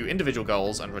pursue individual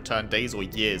goals and return days or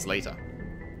years later.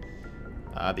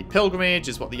 The pilgrimage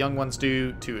is what the young ones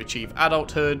do to achieve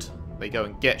adulthood. They go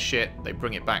and get shit, they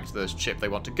bring it back to the ship they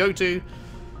want to go to.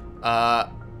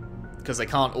 Because they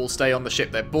can't all stay on the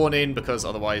ship they're born in, because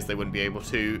otherwise they wouldn't be able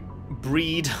to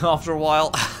breed after a while.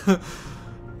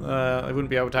 They wouldn't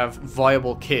be able to have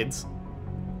viable kids,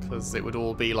 because it would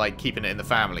all be like keeping it in the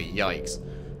family. Yikes.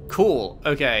 Cool.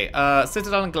 Okay,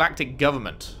 Citadel and Galactic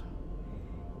Government.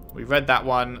 We read that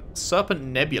one. Serpent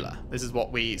Nebula. This is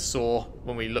what we saw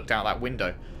when we looked out that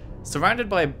window. Surrounded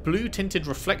by a blue-tinted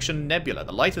reflection nebula,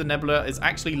 the light of the nebula is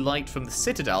actually light from the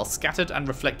Citadel scattered and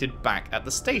reflected back at the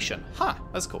station. Huh,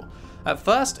 that's cool. At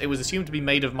first, it was assumed to be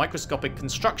made of microscopic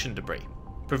construction debris.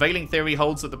 Prevailing theory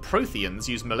holds that the Protheans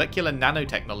use molecular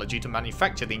nanotechnology to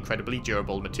manufacture the incredibly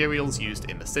durable materials used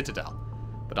in the Citadel.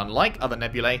 But unlike other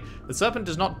nebulae, the Serpent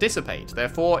does not dissipate,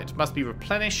 therefore it must be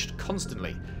replenished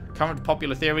constantly. Current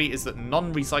popular theory is that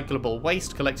non-recyclable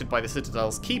waste collected by the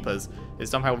Citadel's keepers is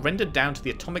somehow rendered down to the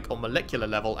atomic or molecular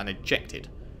level and ejected.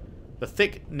 The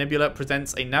thick nebula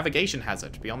presents a navigation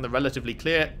hazard. Beyond the relatively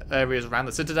clear areas around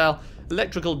the Citadel,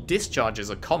 electrical discharges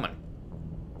are common.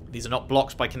 These are not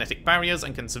blocked by kinetic barriers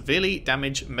and can severely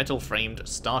damage metal-framed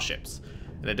starships.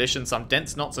 In addition, some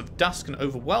dense knots of dust can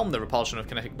overwhelm the repulsion of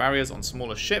kinetic barriers on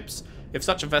smaller ships. If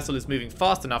such a vessel is moving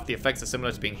fast enough, the effects are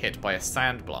similar to being hit by a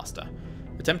sandblaster.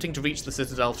 Attempting to reach the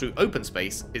Citadel through open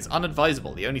space is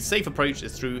unadvisable. The only safe approach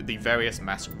is through the various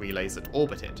mass relays that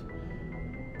orbit it.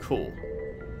 Cool.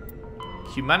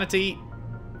 Humanity.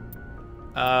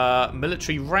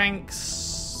 Military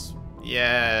ranks.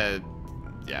 Yeah,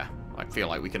 I feel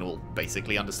like we can all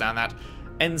basically understand that.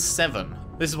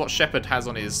 N7. This is what Shepard has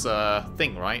on his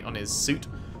thing, right? On his suit.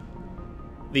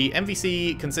 The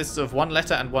MVC consists of 1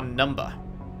 letter and 1 number.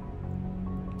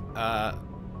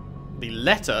 The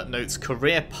letter notes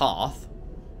career path.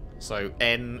 So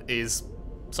N is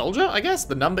soldier, I guess?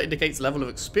 The number indicates level of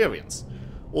experience.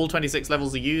 All 26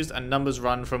 levels are used and numbers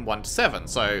run from 1 to 7.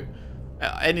 So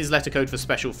N is letter code for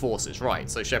special forces, right?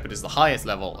 So Shepard is the highest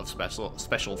level of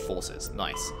special forces.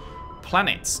 Nice.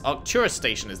 Planets. Arcturus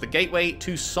Station is the gateway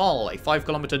to Sol, a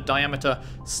 5-kilometer diameter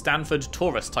Stanford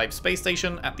Taurus-type space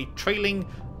station at the trailing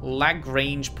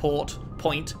Lagrange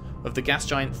point of the gas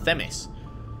giant Themis.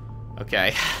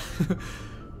 Okay.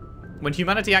 When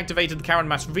humanity activated the Charon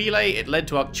mass relay, it led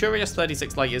to Arcturus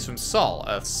 36 light-years from Sol,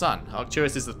 Earth's sun.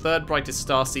 Arcturus is the 3rd brightest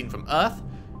star seen from Earth.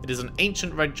 It is an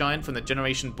ancient red giant from the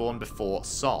generation born before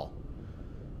Sol.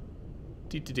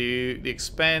 The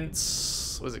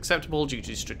expense was acceptable due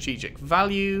to strategic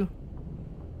value.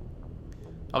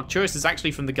 Arcturus is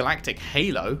actually from the galactic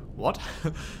halo. What?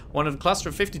 One of a cluster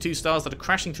of 52 stars that are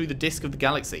crashing through the disk of the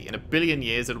galaxy. In 1 billion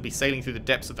years, it'll be sailing through the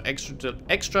depths of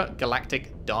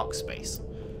extra-galactic dark space.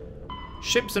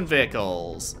 Ships and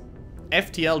vehicles.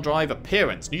 FTL drive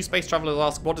appearance. New space travelers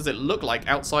ask, what does it look like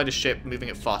outside a ship moving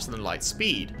at faster than light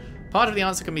speed? Part of the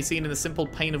answer can be seen in the simple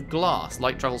pane of glass.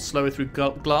 Light travels slower through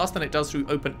glass than it does through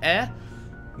open air.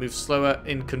 Moves slower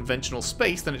in conventional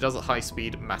space than it does at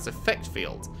high-speed mass effect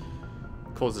fields.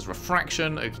 Causes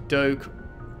refraction, okie doke.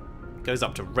 Goes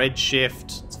up to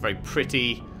redshift. It's very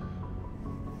pretty.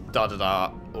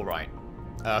 Alright.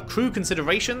 Crew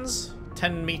considerations.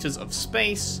 10 meters of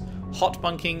space. Hot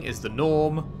bunking is the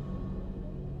norm.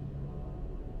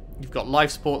 You've got life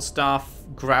support stuff,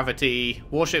 gravity.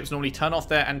 Warships normally turn off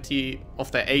their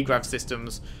A-grav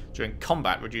systems during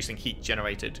combat, reducing heat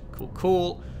generated.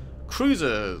 Cool.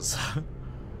 Cruisers.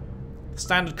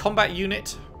 Standard combat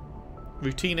unit.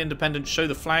 Routine independent show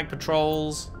the flag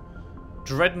patrols.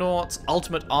 Dreadnoughts,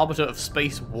 ultimate arbiter of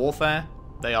space warfare.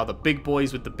 They are the big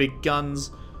boys with the big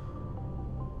guns.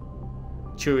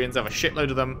 Turians have a shitload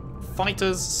of them.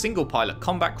 Fighters, single pilot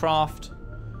combat craft,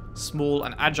 small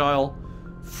and agile.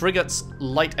 Frigates,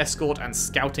 light escort and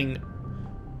scouting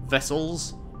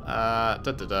vessels.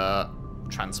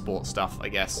 Transport stuff, I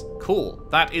guess. Cool.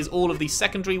 That is all of the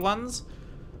secondary ones.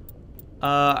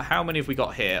 How many have we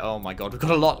got here? Oh my god, we've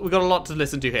got a lot. We've got a lot to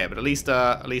listen to here, but at least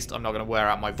I'm not going to wear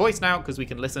out my voice now because we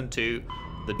can listen to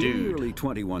the dude. In the early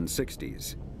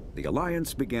 2160s, the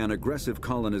Alliance began aggressive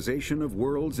colonization of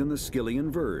worlds in the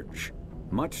Skyllian Verge,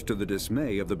 much to the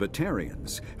dismay of the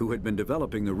Batarians, who had been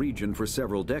developing the region for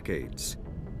several decades.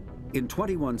 In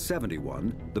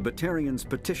 2171, the Batarians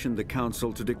petitioned the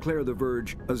Council to declare the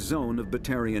Verge a zone of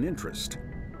Batarian interest.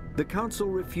 The Council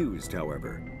refused,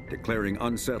 however, declaring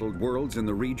unsettled worlds in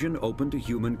the region open to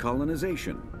human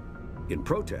colonization. In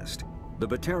protest, the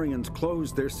Batarians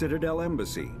closed their Citadel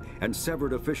embassy and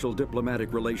severed official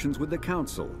diplomatic relations with the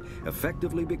Council,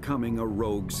 effectively becoming a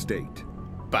rogue state.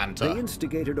 Banter. They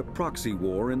instigated a proxy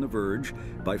war in the Verge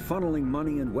by funneling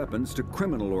money and weapons to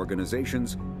criminal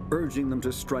organizations, urging them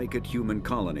to strike at human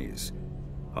colonies.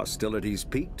 Hostilities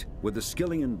peaked with the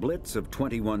Skyllian Blitz of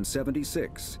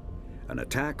 2176, an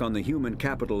attack on the human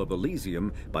capital of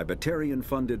Elysium by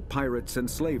Batarian-funded pirates and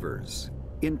slavers.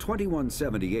 In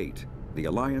 2178, the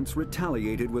Alliance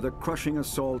retaliated with a crushing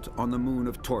assault on the moon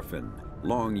of Torfin,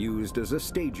 long used as a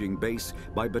staging base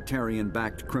by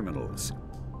Batarian-backed criminals.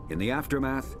 In the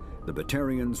aftermath, the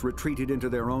Batarians retreated into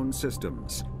their own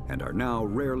systems and are now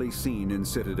rarely seen in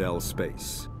Citadel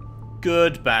space.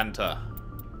 Good banter.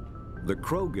 The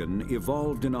Krogan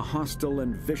evolved in a hostile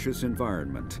and vicious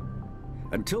environment.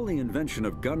 Until the invention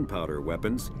of gunpowder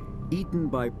weapons, eaten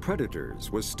by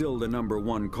predators was still the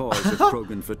 #1 cause of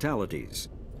Krogan fatalities.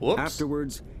 Whoops.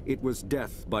 Afterwards, it was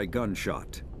death by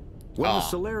gunshot. When the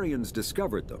Solarians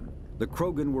discovered them, the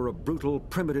Krogan were a brutal,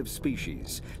 primitive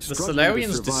species. The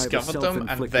Solarians discovered them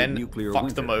and then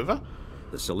fucked them over?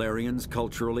 The Solarians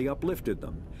culturally uplifted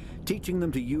them, teaching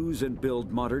them to use and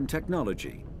build modern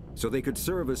technology, so they could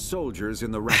serve as soldiers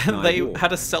in the Rachni They War.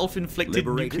 had a self-inflicted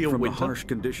nuclear from winter. the harsh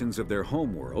conditions of their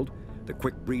homeworld, the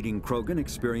quick-breeding Krogan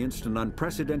experienced an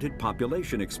unprecedented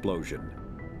population explosion.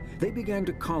 They began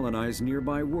to colonize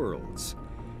nearby worlds,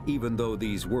 even though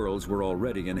these worlds were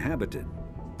already inhabited.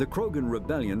 The Krogan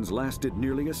rebellions lasted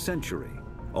nearly a century,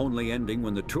 only ending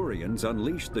when the Turians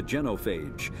unleashed the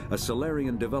Genophage, a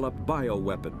Solarian-developed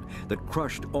bioweapon that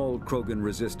crushed all Krogan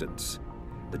resistance.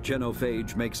 The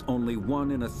Genophage makes only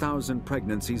 1 in 1,000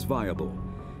 pregnancies viable,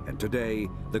 and today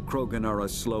the Krogan are a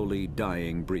slowly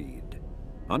dying breed.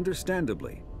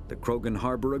 Understandably, the Krogan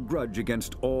harbor a grudge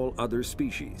against all other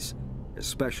species,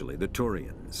 especially the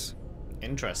Turians.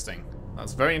 Interesting.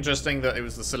 That's very interesting that it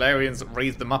was the Solarians that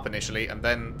raised them up initially, and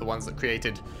then the ones that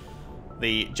created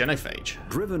the Genophage.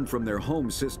 Driven from their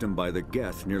home system by the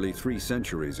Geth nearly 3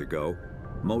 centuries ago,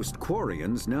 most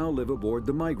Quarians now live aboard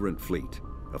the Migrant Fleet,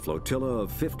 a flotilla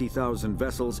of 50,000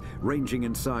 vessels ranging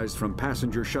in size from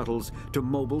passenger shuttles to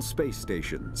mobile space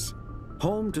stations.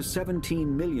 Home to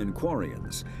 17 million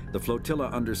Quarians, the flotilla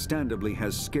understandably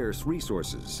has scarce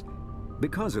resources.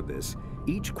 Because of this,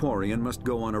 each Quarian must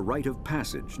go on a rite of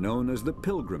passage known as the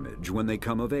pilgrimage when they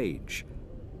come of age.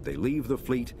 They leave the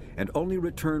fleet and only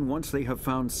return once they have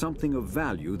found something of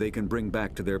value they can bring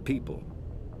back to their people.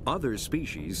 Other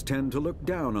species tend to look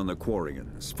down on the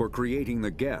Quarians for creating the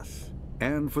Geth,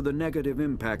 and for the negative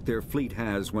impact their fleet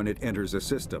has when it enters a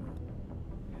system.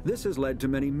 This has led to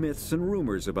many myths and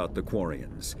rumors about the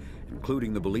Quarians,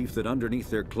 including the belief that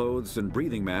underneath their clothes and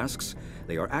breathing masks,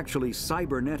 they are actually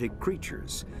cybernetic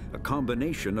creatures, a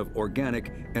combination of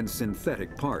organic and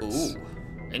synthetic parts. Ooh,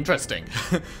 interesting.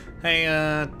 Hey,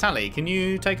 Tally, can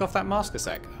you take off that mask a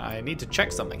sec? I need to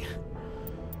check something.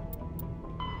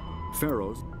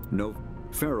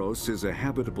 Pharos is a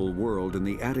habitable world in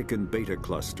the Attican Beta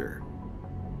Cluster.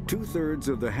 2/3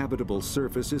 of the habitable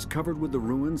surface is covered with the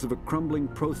ruins of a crumbling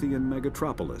Prothean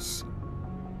megatropolis.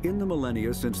 In the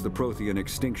millennia since the Prothean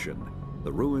extinction,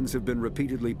 the ruins have been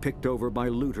repeatedly picked over by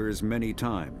looters many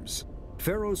times.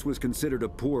 Pharos was considered a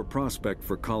poor prospect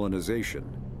for colonization,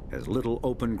 as little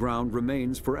open ground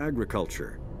remains for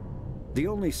agriculture. The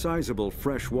only sizable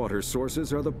freshwater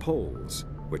sources are the poles,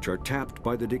 which are tapped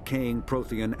by the decaying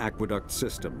Prothean aqueduct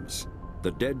systems.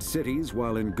 The dead cities,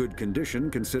 while in good condition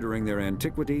considering their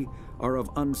antiquity, are of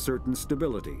uncertain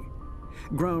stability.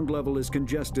 Ground level is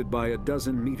congested by a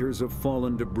dozen meters of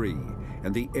fallen debris,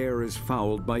 and the air is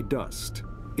fouled by dust.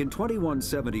 In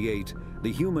 2178,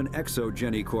 the Human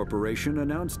Exogeny Corporation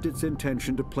announced its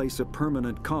intention to place a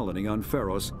permanent colony on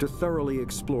Pharos to thoroughly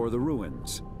explore the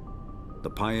ruins. The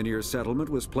pioneer settlement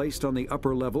was placed on the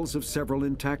upper levels of several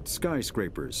intact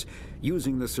skyscrapers,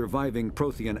 using the surviving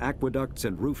Prothean aqueducts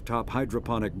and rooftop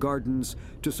hydroponic gardens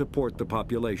to support the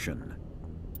population.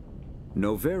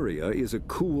 Noveria is a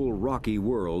cool, rocky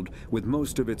world with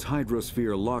most of its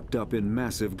hydrosphere locked up in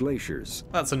massive glaciers.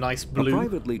 That's a nice blue. A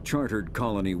privately chartered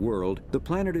colony world, the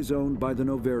planet is owned by the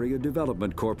Noveria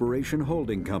Development Corporation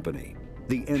Holding Company.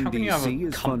 The NDC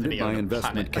is funded by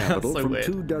investment capital from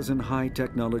 24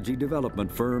 high-technology development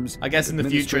firms. I guess in the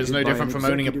future it's no different from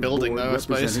owning a building, though, I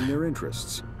suppose. Representing their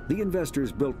interests. The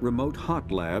investors built remote hot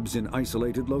labs in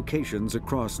isolated locations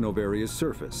across Noveria's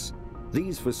surface.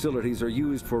 These facilities are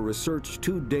used for research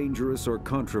too dangerous or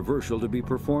controversial to be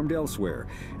performed elsewhere,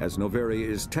 as Noveria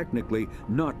is technically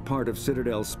not part of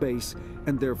Citadel space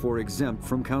and therefore exempt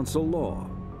from Council law.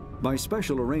 By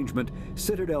special arrangement,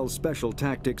 Citadel's special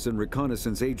tactics and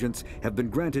reconnaissance agents have been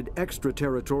granted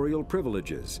extraterritorial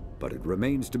privileges, but it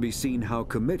remains to be seen how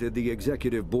committed the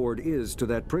Executive Board is to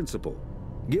that principle.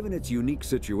 Given its unique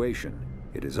situation,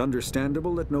 it is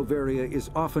understandable that Noveria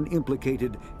is often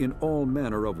implicated in all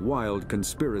manner of wild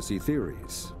conspiracy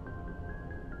theories.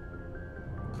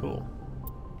 Cool.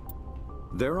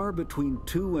 There are between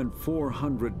 200 and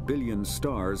 400 billion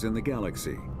stars in the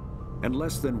galaxy, and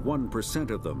less than 1%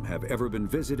 of them have ever been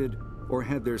visited or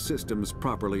had their systems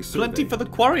properly surveyed. Plenty for the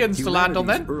Quarians to land on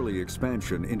then. Early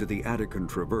expansion into the Attican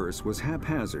Traverse was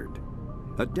haphazard.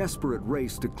 A desperate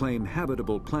race to claim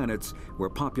habitable planets where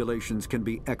populations can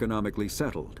be economically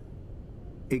settled.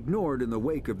 Ignored in the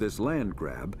wake of this land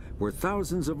grab were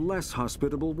thousands of less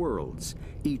hospitable worlds,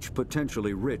 each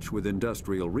potentially rich with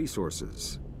industrial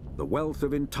resources. The wealth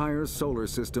of entire solar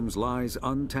systems lies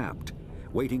untapped,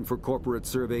 waiting for corporate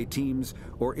survey teams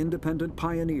or independent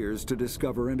pioneers to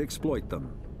discover and exploit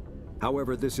them.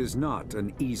 However, this is not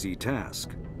an easy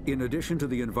task. In addition to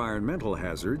the environmental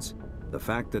hazards, the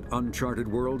fact that uncharted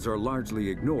worlds are largely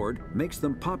ignored makes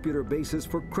them popular bases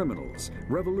for criminals,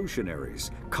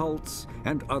 revolutionaries, cults,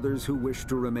 and others who wish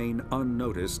to remain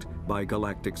unnoticed by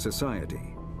galactic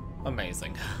society.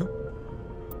 Amazing.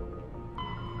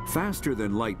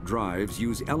 Faster-than-light drives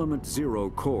use element zero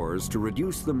cores to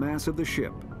reduce the mass of the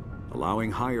ship, allowing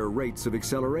higher rates of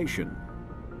acceleration.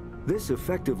 This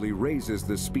effectively raises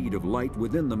the speed of light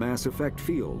within the mass effect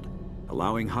field,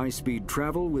 allowing high-speed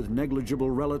travel with negligible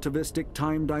relativistic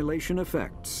time dilation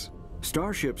effects.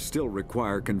 Starships still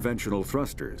require conventional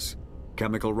thrusters,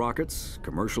 chemical rockets,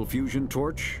 commercial fusion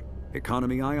torch,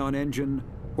 economy ion engine,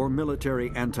 or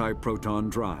military anti-proton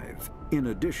drive, in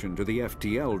addition to the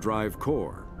FTL drive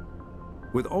core.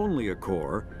 With only a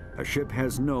core, a ship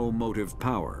has no motive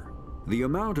power. The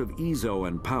amount of ESO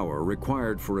and power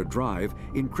required for a drive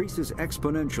increases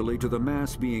exponentially to the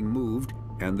mass being moved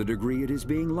and the degree it is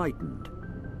being lightened.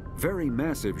 Very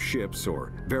massive ships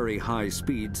or very high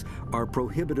speeds are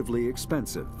prohibitively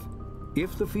expensive.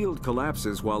 If the field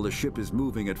collapses while the ship is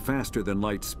moving at faster than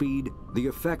light speed, the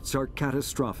effects are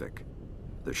catastrophic.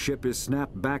 The ship is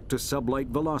snapped back to sublight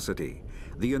velocity,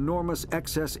 the enormous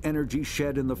excess energy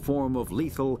shed in the form of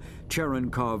lethal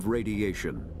Cherenkov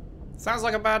radiation. Sounds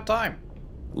like a bad time.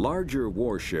 Larger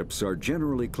warships are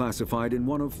generally classified in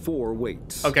one of 4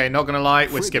 weights. Okay, not gonna lie,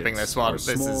 we're skipping Frigates this one. are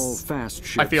This small, is... fast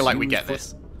ships I feel like we used get for...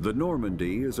 this. The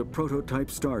Normandy is a prototype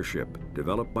starship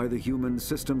developed by the Human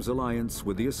Systems Alliance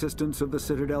with the assistance of the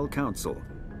Citadel Council.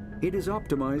 It is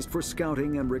optimized for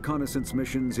scouting and reconnaissance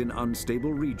missions in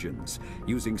unstable regions,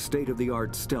 using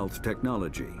state-of-the-art stealth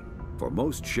technology. For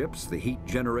most ships, the heat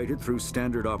generated through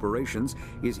standard operations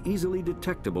is easily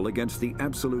detectable against the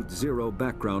absolute zero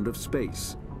background of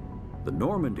space. The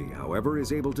Normandy, however,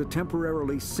 is able to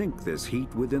temporarily sink this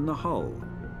heat within the hull.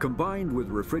 Combined with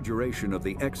refrigeration of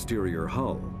the exterior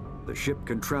hull, the ship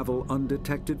can travel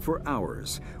undetected for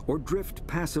hours or drift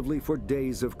passively for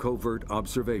days of covert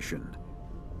observation.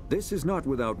 This is not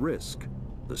without risk.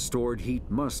 The stored heat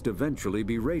must eventually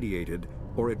be radiated,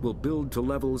 or it will build to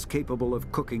levels capable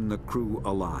of cooking the crew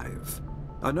alive.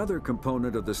 Another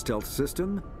component of the stealth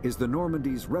system is the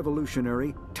Normandy's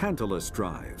revolutionary Tantalus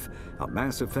drive, a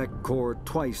Mass Effect core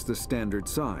twice the standard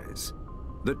size.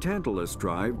 The Tantalus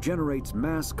drive generates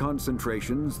mass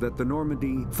concentrations that the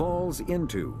Normandy falls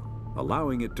into,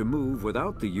 allowing it to move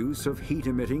without the use of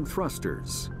heat-emitting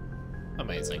thrusters.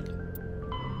 Amazing.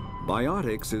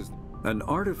 Biotics is an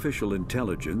artificial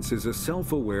intelligence is a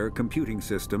self-aware computing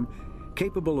system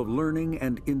capable of learning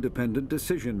and independent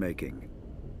decision-making.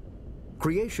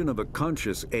 Creation of a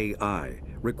conscious AI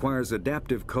requires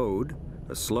adaptive code,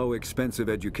 a slow, expensive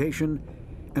education,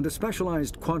 and a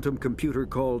specialized quantum computer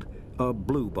called a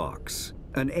blue box.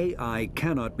 An AI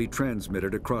cannot be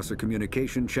transmitted across a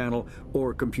communication channel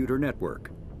or computer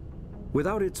network.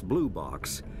 Without its blue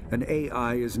box, an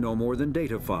AI is no more than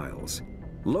data files.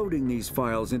 Loading these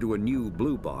files into a new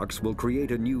blue box will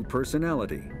create a new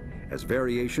personality, as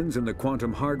variations in the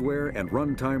quantum hardware and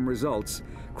runtime results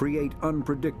create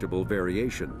unpredictable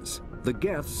variations. The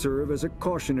Geth serve as a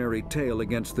cautionary tale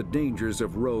against the dangers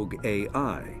of rogue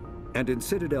AI, and in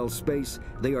Citadel space,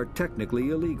 they are technically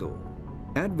illegal.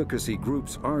 Advocacy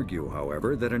groups argue,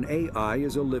 however, that an AI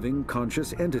is a living,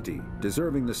 conscious entity,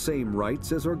 deserving the same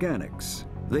rights as organics.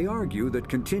 They argue that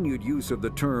continued use of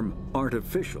the term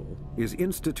artificial is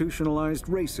institutionalized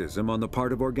racism on the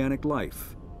part of organic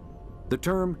life. The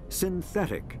term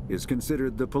synthetic is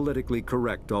considered the politically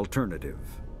correct alternative.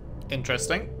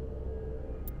 Interesting.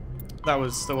 There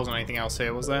wasn't anything else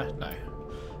here, was there? No.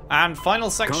 And final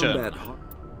section.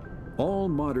 All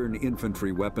modern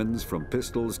infantry weapons, from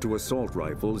pistols to assault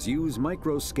rifles, use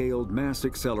micro-scaled mass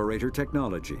accelerator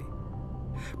technology.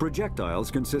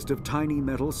 Projectiles consist of tiny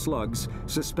metal slugs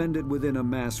suspended within a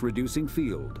mass-reducing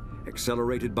field,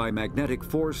 accelerated by magnetic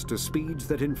force to speeds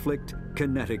that inflict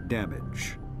kinetic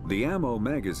damage. The ammo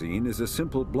magazine is a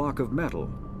simple block of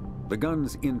metal. The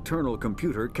gun's internal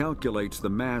computer calculates the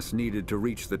mass needed to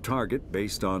reach the target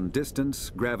based on distance,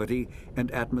 gravity,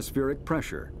 and atmospheric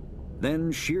pressure,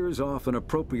 then shears off an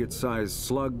appropriate-sized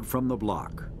slug from the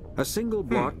block. A single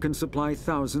block can supply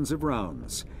thousands of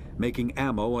rounds, making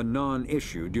ammo a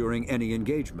non-issue during any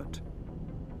engagement.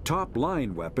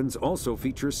 Top-line weapons also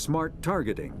feature smart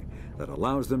targeting that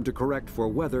allows them to correct for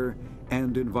weather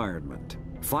and environment.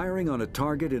 Firing on a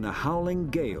target in a howling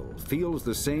gale feels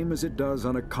the same as it does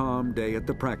on a calm day at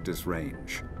the practice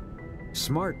range.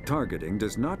 Smart targeting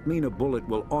does not mean a bullet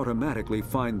will automatically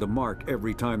find the mark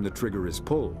every time the trigger is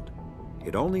pulled.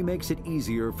 It only makes it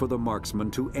easier for the marksman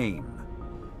to aim.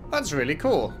 That's really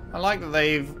cool. I like that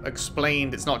they've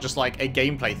explained it's not just like a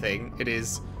gameplay thing. It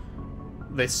is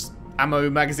this ammo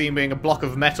magazine being a block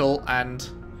of metal, and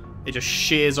it just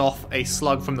shears off a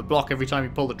slug from the block every time you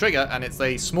pull the trigger, and it's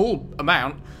a small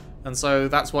amount, and so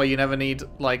that's why you never need,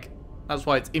 like, that's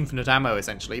why it's infinite ammo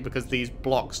essentially, because these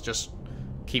blocks just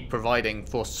keep providing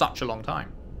for such a long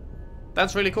time.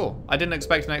 That's really cool. I didn't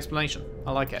expect an explanation.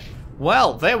 I like it.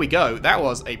 Well, there we go. That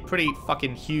was a pretty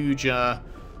fucking huge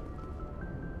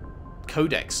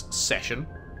codex session.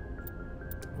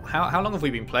 How long have we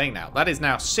been playing now? That is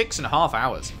now 6.5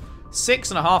 hours.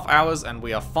 6.5 hours, and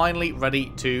we are finally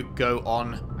ready to go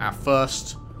on our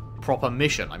first proper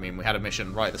mission. I mean, we had a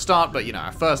mission right at the start, but you know,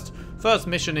 our first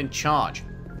mission in charge.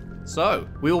 So,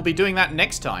 we will be doing that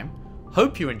next time.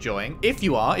 Hope you're enjoying. If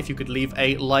you are, if you could leave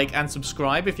a like and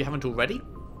subscribe if you haven't already.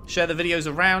 Share the videos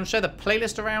around, share the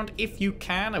playlist around if you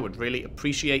can. I would really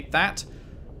appreciate that.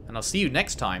 And I'll see you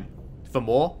next time for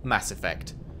more Mass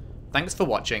Effect. Thanks for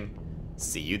watching.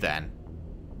 See you then.